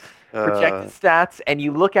way. Projected stats, and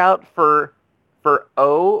you look out for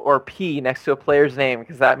O or P next to a player's name,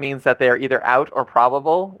 because that means that they are either out or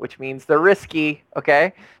probable, which means they're risky,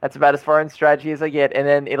 okay? That's about as far in strategy as I get. And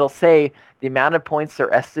then it'll say the amount of points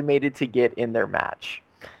they're estimated to get in their match.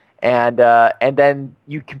 And then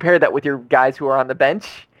you compare that with your guys who are on the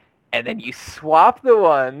bench, and then you swap the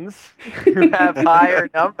ones who have higher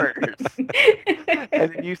numbers.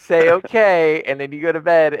 And then you say, okay, and then you go to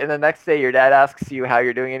bed, and the next day your dad asks you how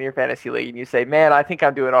you're doing in your fantasy league, and you say, man, I think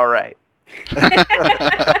I'm doing all right.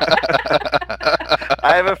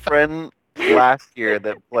 I have a friend last year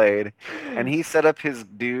that played, and he set up his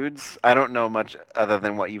dudes. I don't know much other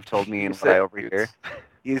than what you've told me and what I overhear.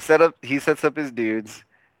 He sets up his dudes,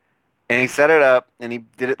 and he set it up, and he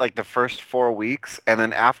did it like the first 4 weeks, and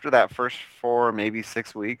then after that first 4, maybe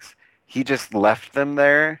 6 weeks, he just left them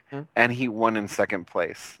there, and he won in second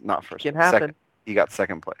place. Not first. It can happen. Second. He got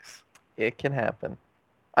second place. It can happen.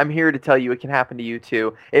 I'm here to tell you it can happen to you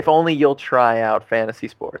too. If only you'll try out fantasy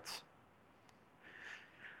sports.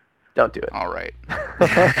 Don't do it. All right.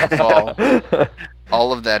 Well,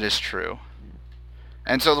 all of that is true.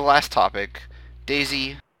 And so the last topic,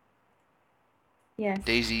 Daisy. Yes.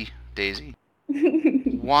 Daisy.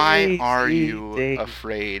 Why are you Daisy.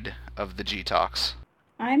 afraid of the G-Talks?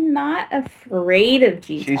 I'm not afraid of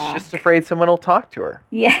G-Talk. She's just afraid someone will talk to her.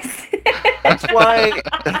 Yes. That's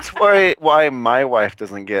why my wife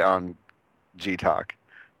doesn't get on G-Talk.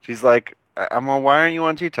 She's like, I'm all, why aren't you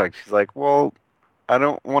on G-Talk? She's like, well, I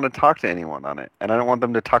don't want to talk to anyone on it, and I don't want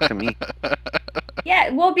them to talk to me. Yeah,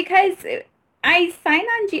 well, because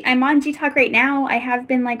I'm on G-Talk right now. I have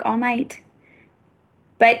been like all night.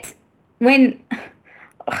 But when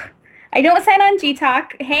I don't sign on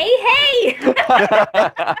G-Talk, hey!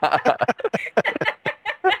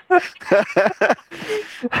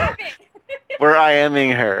 We're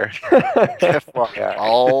IMing her. FYI.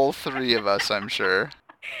 All three of us, I'm sure.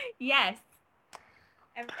 Yes.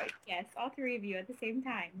 Yes, all three of you at the same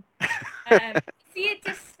time. See, it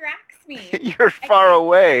distracts me. You're far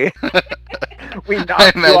away. We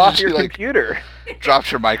knocked you imagine off she, your like, computer.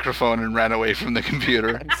 Dropped her microphone and ran away from the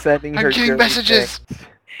computer. I'm sending I'm her getting dirty messages. pics.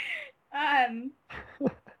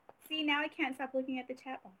 See, now I can't stop looking at the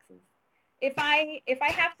chat boxes. If I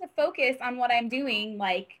have to focus on what I'm doing,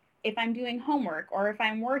 like if I'm doing homework or if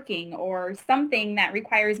I'm working or something that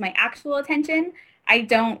requires my actual attention, I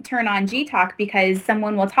don't turn on G-Talk because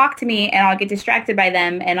someone will talk to me and I'll get distracted by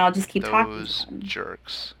them and I'll just keep talking. Those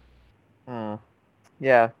jerks.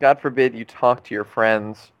 Yeah, God forbid you talk to your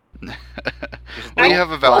friends. Well, you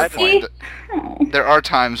have a valid see? point. There are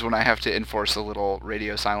times when I have to enforce a little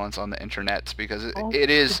radio silence on the internet because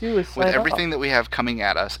it is, with everything that we have coming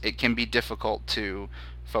at us, it can be difficult to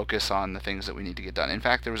focus on the things that we need to get done. In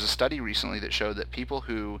fact, there was a study recently that showed that people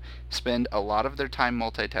who spend a lot of their time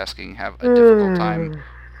multitasking have a difficult time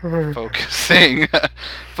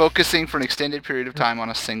focusing for an extended period of time on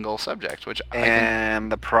a single subject, which I think,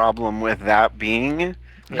 And the problem with that being,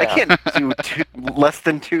 I Yeah. can't do less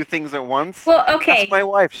than 2 things at once. Well, okay. That's my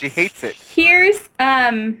wife. She hates it. Here's I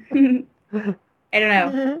don't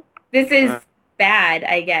know. This is bad,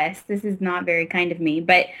 I guess. This is not very kind of me,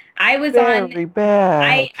 but I was Very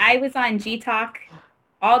bad. I was on G Talk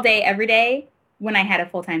all day, every day when I had a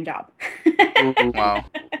full-time job. wow.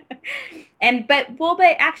 But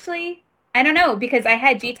actually, I don't know, because I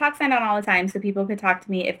had G Talk signed on all the time so people could talk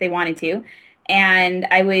to me if they wanted to. And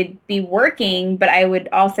I would be working, but I would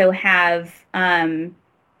also have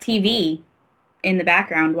TV in the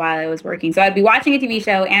background while I was working. So I'd be watching a TV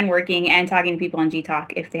show and working and talking to people on G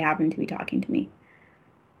Talk if they happen to be talking to me.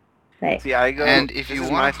 But See, I go. And if this you is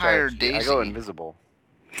wanna my hire strategy. I go Daisy- invisible,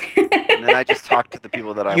 and then I just talk to the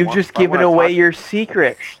people that I You've want. just If I given wanna away talk- your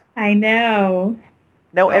secrets. I know.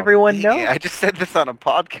 Now No, everyone yeah, knows. I just said this on a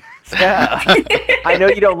podcast. Yeah. I know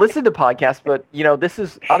you don't listen to podcasts, but this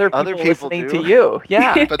is other people, Other people listening do. to you.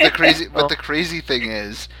 Yeah. But the crazy thing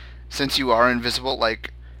is, since you are invisible,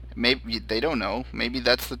 like maybe they don't know. Maybe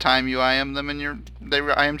that's the time you IM them, and they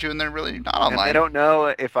IM'd you, and they're really not And online. they don't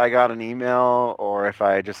know if I got an email or if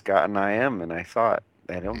I just got an IM and I saw it.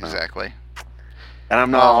 They don't know. Exactly. And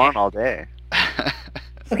I'm not on all day.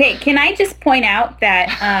 Okay, can I just point out that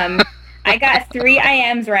I got 3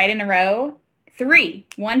 IMs right in a row? 3.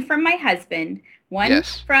 One from my husband, one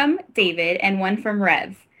Yes. from David, and one from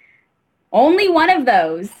Rev. Only one of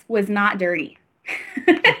those was not dirty.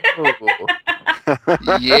 Ooh.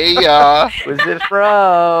 Yeah. Was it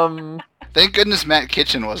from? Thank goodness Matt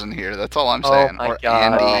Kitchen wasn't here. That's all I'm Oh saying. my Or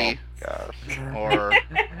God. Andy, Gosh. or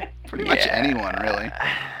pretty much Yeah. anyone, really.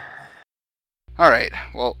 All right.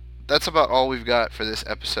 Well, that's about all we've got for this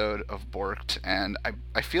episode of Borked, and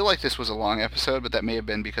I feel like this was a long episode, but that may have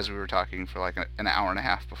been because we were talking for like an hour and a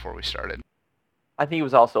half before we started. I think it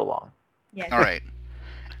was also long. Yes. All right.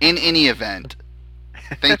 In any event,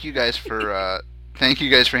 thank you guys for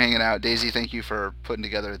hanging out. Daisy, thank you for putting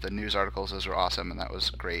together the news articles. Those were awesome, and that was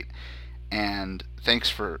great. And thanks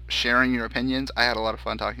for sharing your opinions. I had a lot of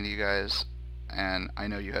fun talking to you guys, and I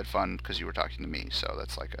know you had fun because you were talking to me. So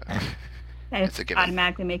that's like a It's a given.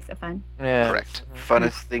 Automatically makes it fun. Yeah. correct.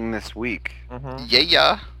 Funnest thing this week. Mhm.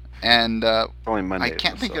 Yeah. And It's only Monday. I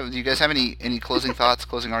can't think of. Do you guys have any closing thoughts,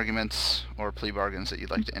 closing arguments, or plea bargains that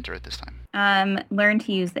you'd like to enter at this time? Learn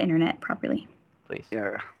to use the internet properly. Please.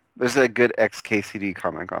 Yeah. There's a good XKCD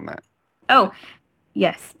comic on that. Oh,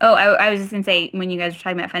 yes. Oh, I was just gonna say, when you guys were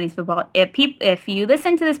talking about Funnies Football, if you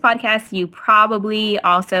listen to this podcast, you probably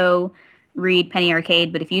also read Penny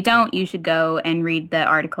Arcade. But if you don't, you should go and read the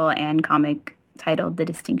article and comic titled "The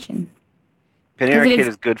Distinction." Penny 'Cause it Arcade is-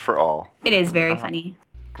 is good for all. It is very Uh-huh. funny.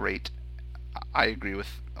 Great. I agree with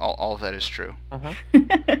all of that is true.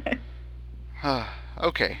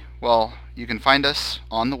 Okay, well, you can find us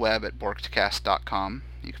on the web at borkedcast.com.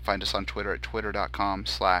 You can find us on Twitter at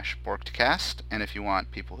twitter.com/borkedcast. And if you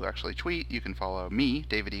want people who actually tweet, you can follow me,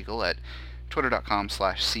 David Eagle, at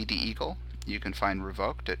twitter.com/cdeagle. You can find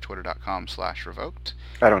Revoked at twitter.com/revoked.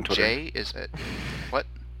 I don't Twitter. Jay is at... What?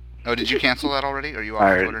 Oh, did you cancel that already? Are you off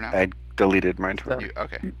I, Twitter now? I deleted my Twitter.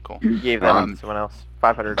 Okay, cool. You gave that Um, to someone else.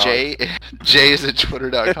 $500. Jay is at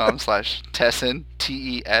twitter.com/Tesson,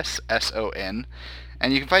 TESSON.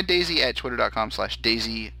 And you can find Daisy at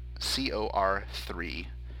twitter.com/DaisyCOR3.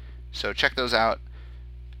 So check those out.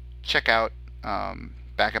 Check out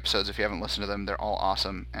back episodes if you haven't listened to them. They're all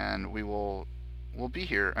awesome. And we'll be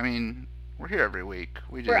here. I mean, we're here every week.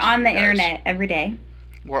 We We're on the internet every day.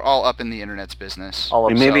 We're all up in the internet's business. All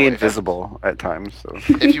We of may So be if- invisible at times. So.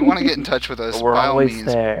 If you want to get in touch with us, We're by all always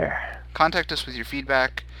means, there. contact us with your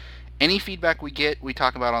feedback. Any feedback we get, we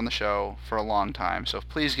talk about on the show for a long time. So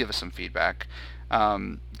please give us some feedback.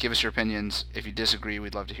 Give us your opinions. If you disagree,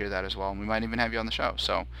 we'd love to hear that as well. And we might even have you on the show.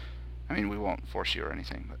 So, I mean, we won't force you or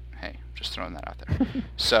anything, but hey, just throwing that out there.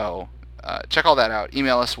 So, check all that out.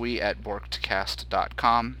 Email us, at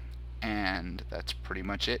borkedcast.com. And that's pretty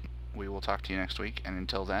much it. We will talk to you next week. And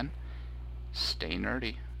until then, stay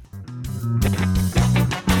nerdy.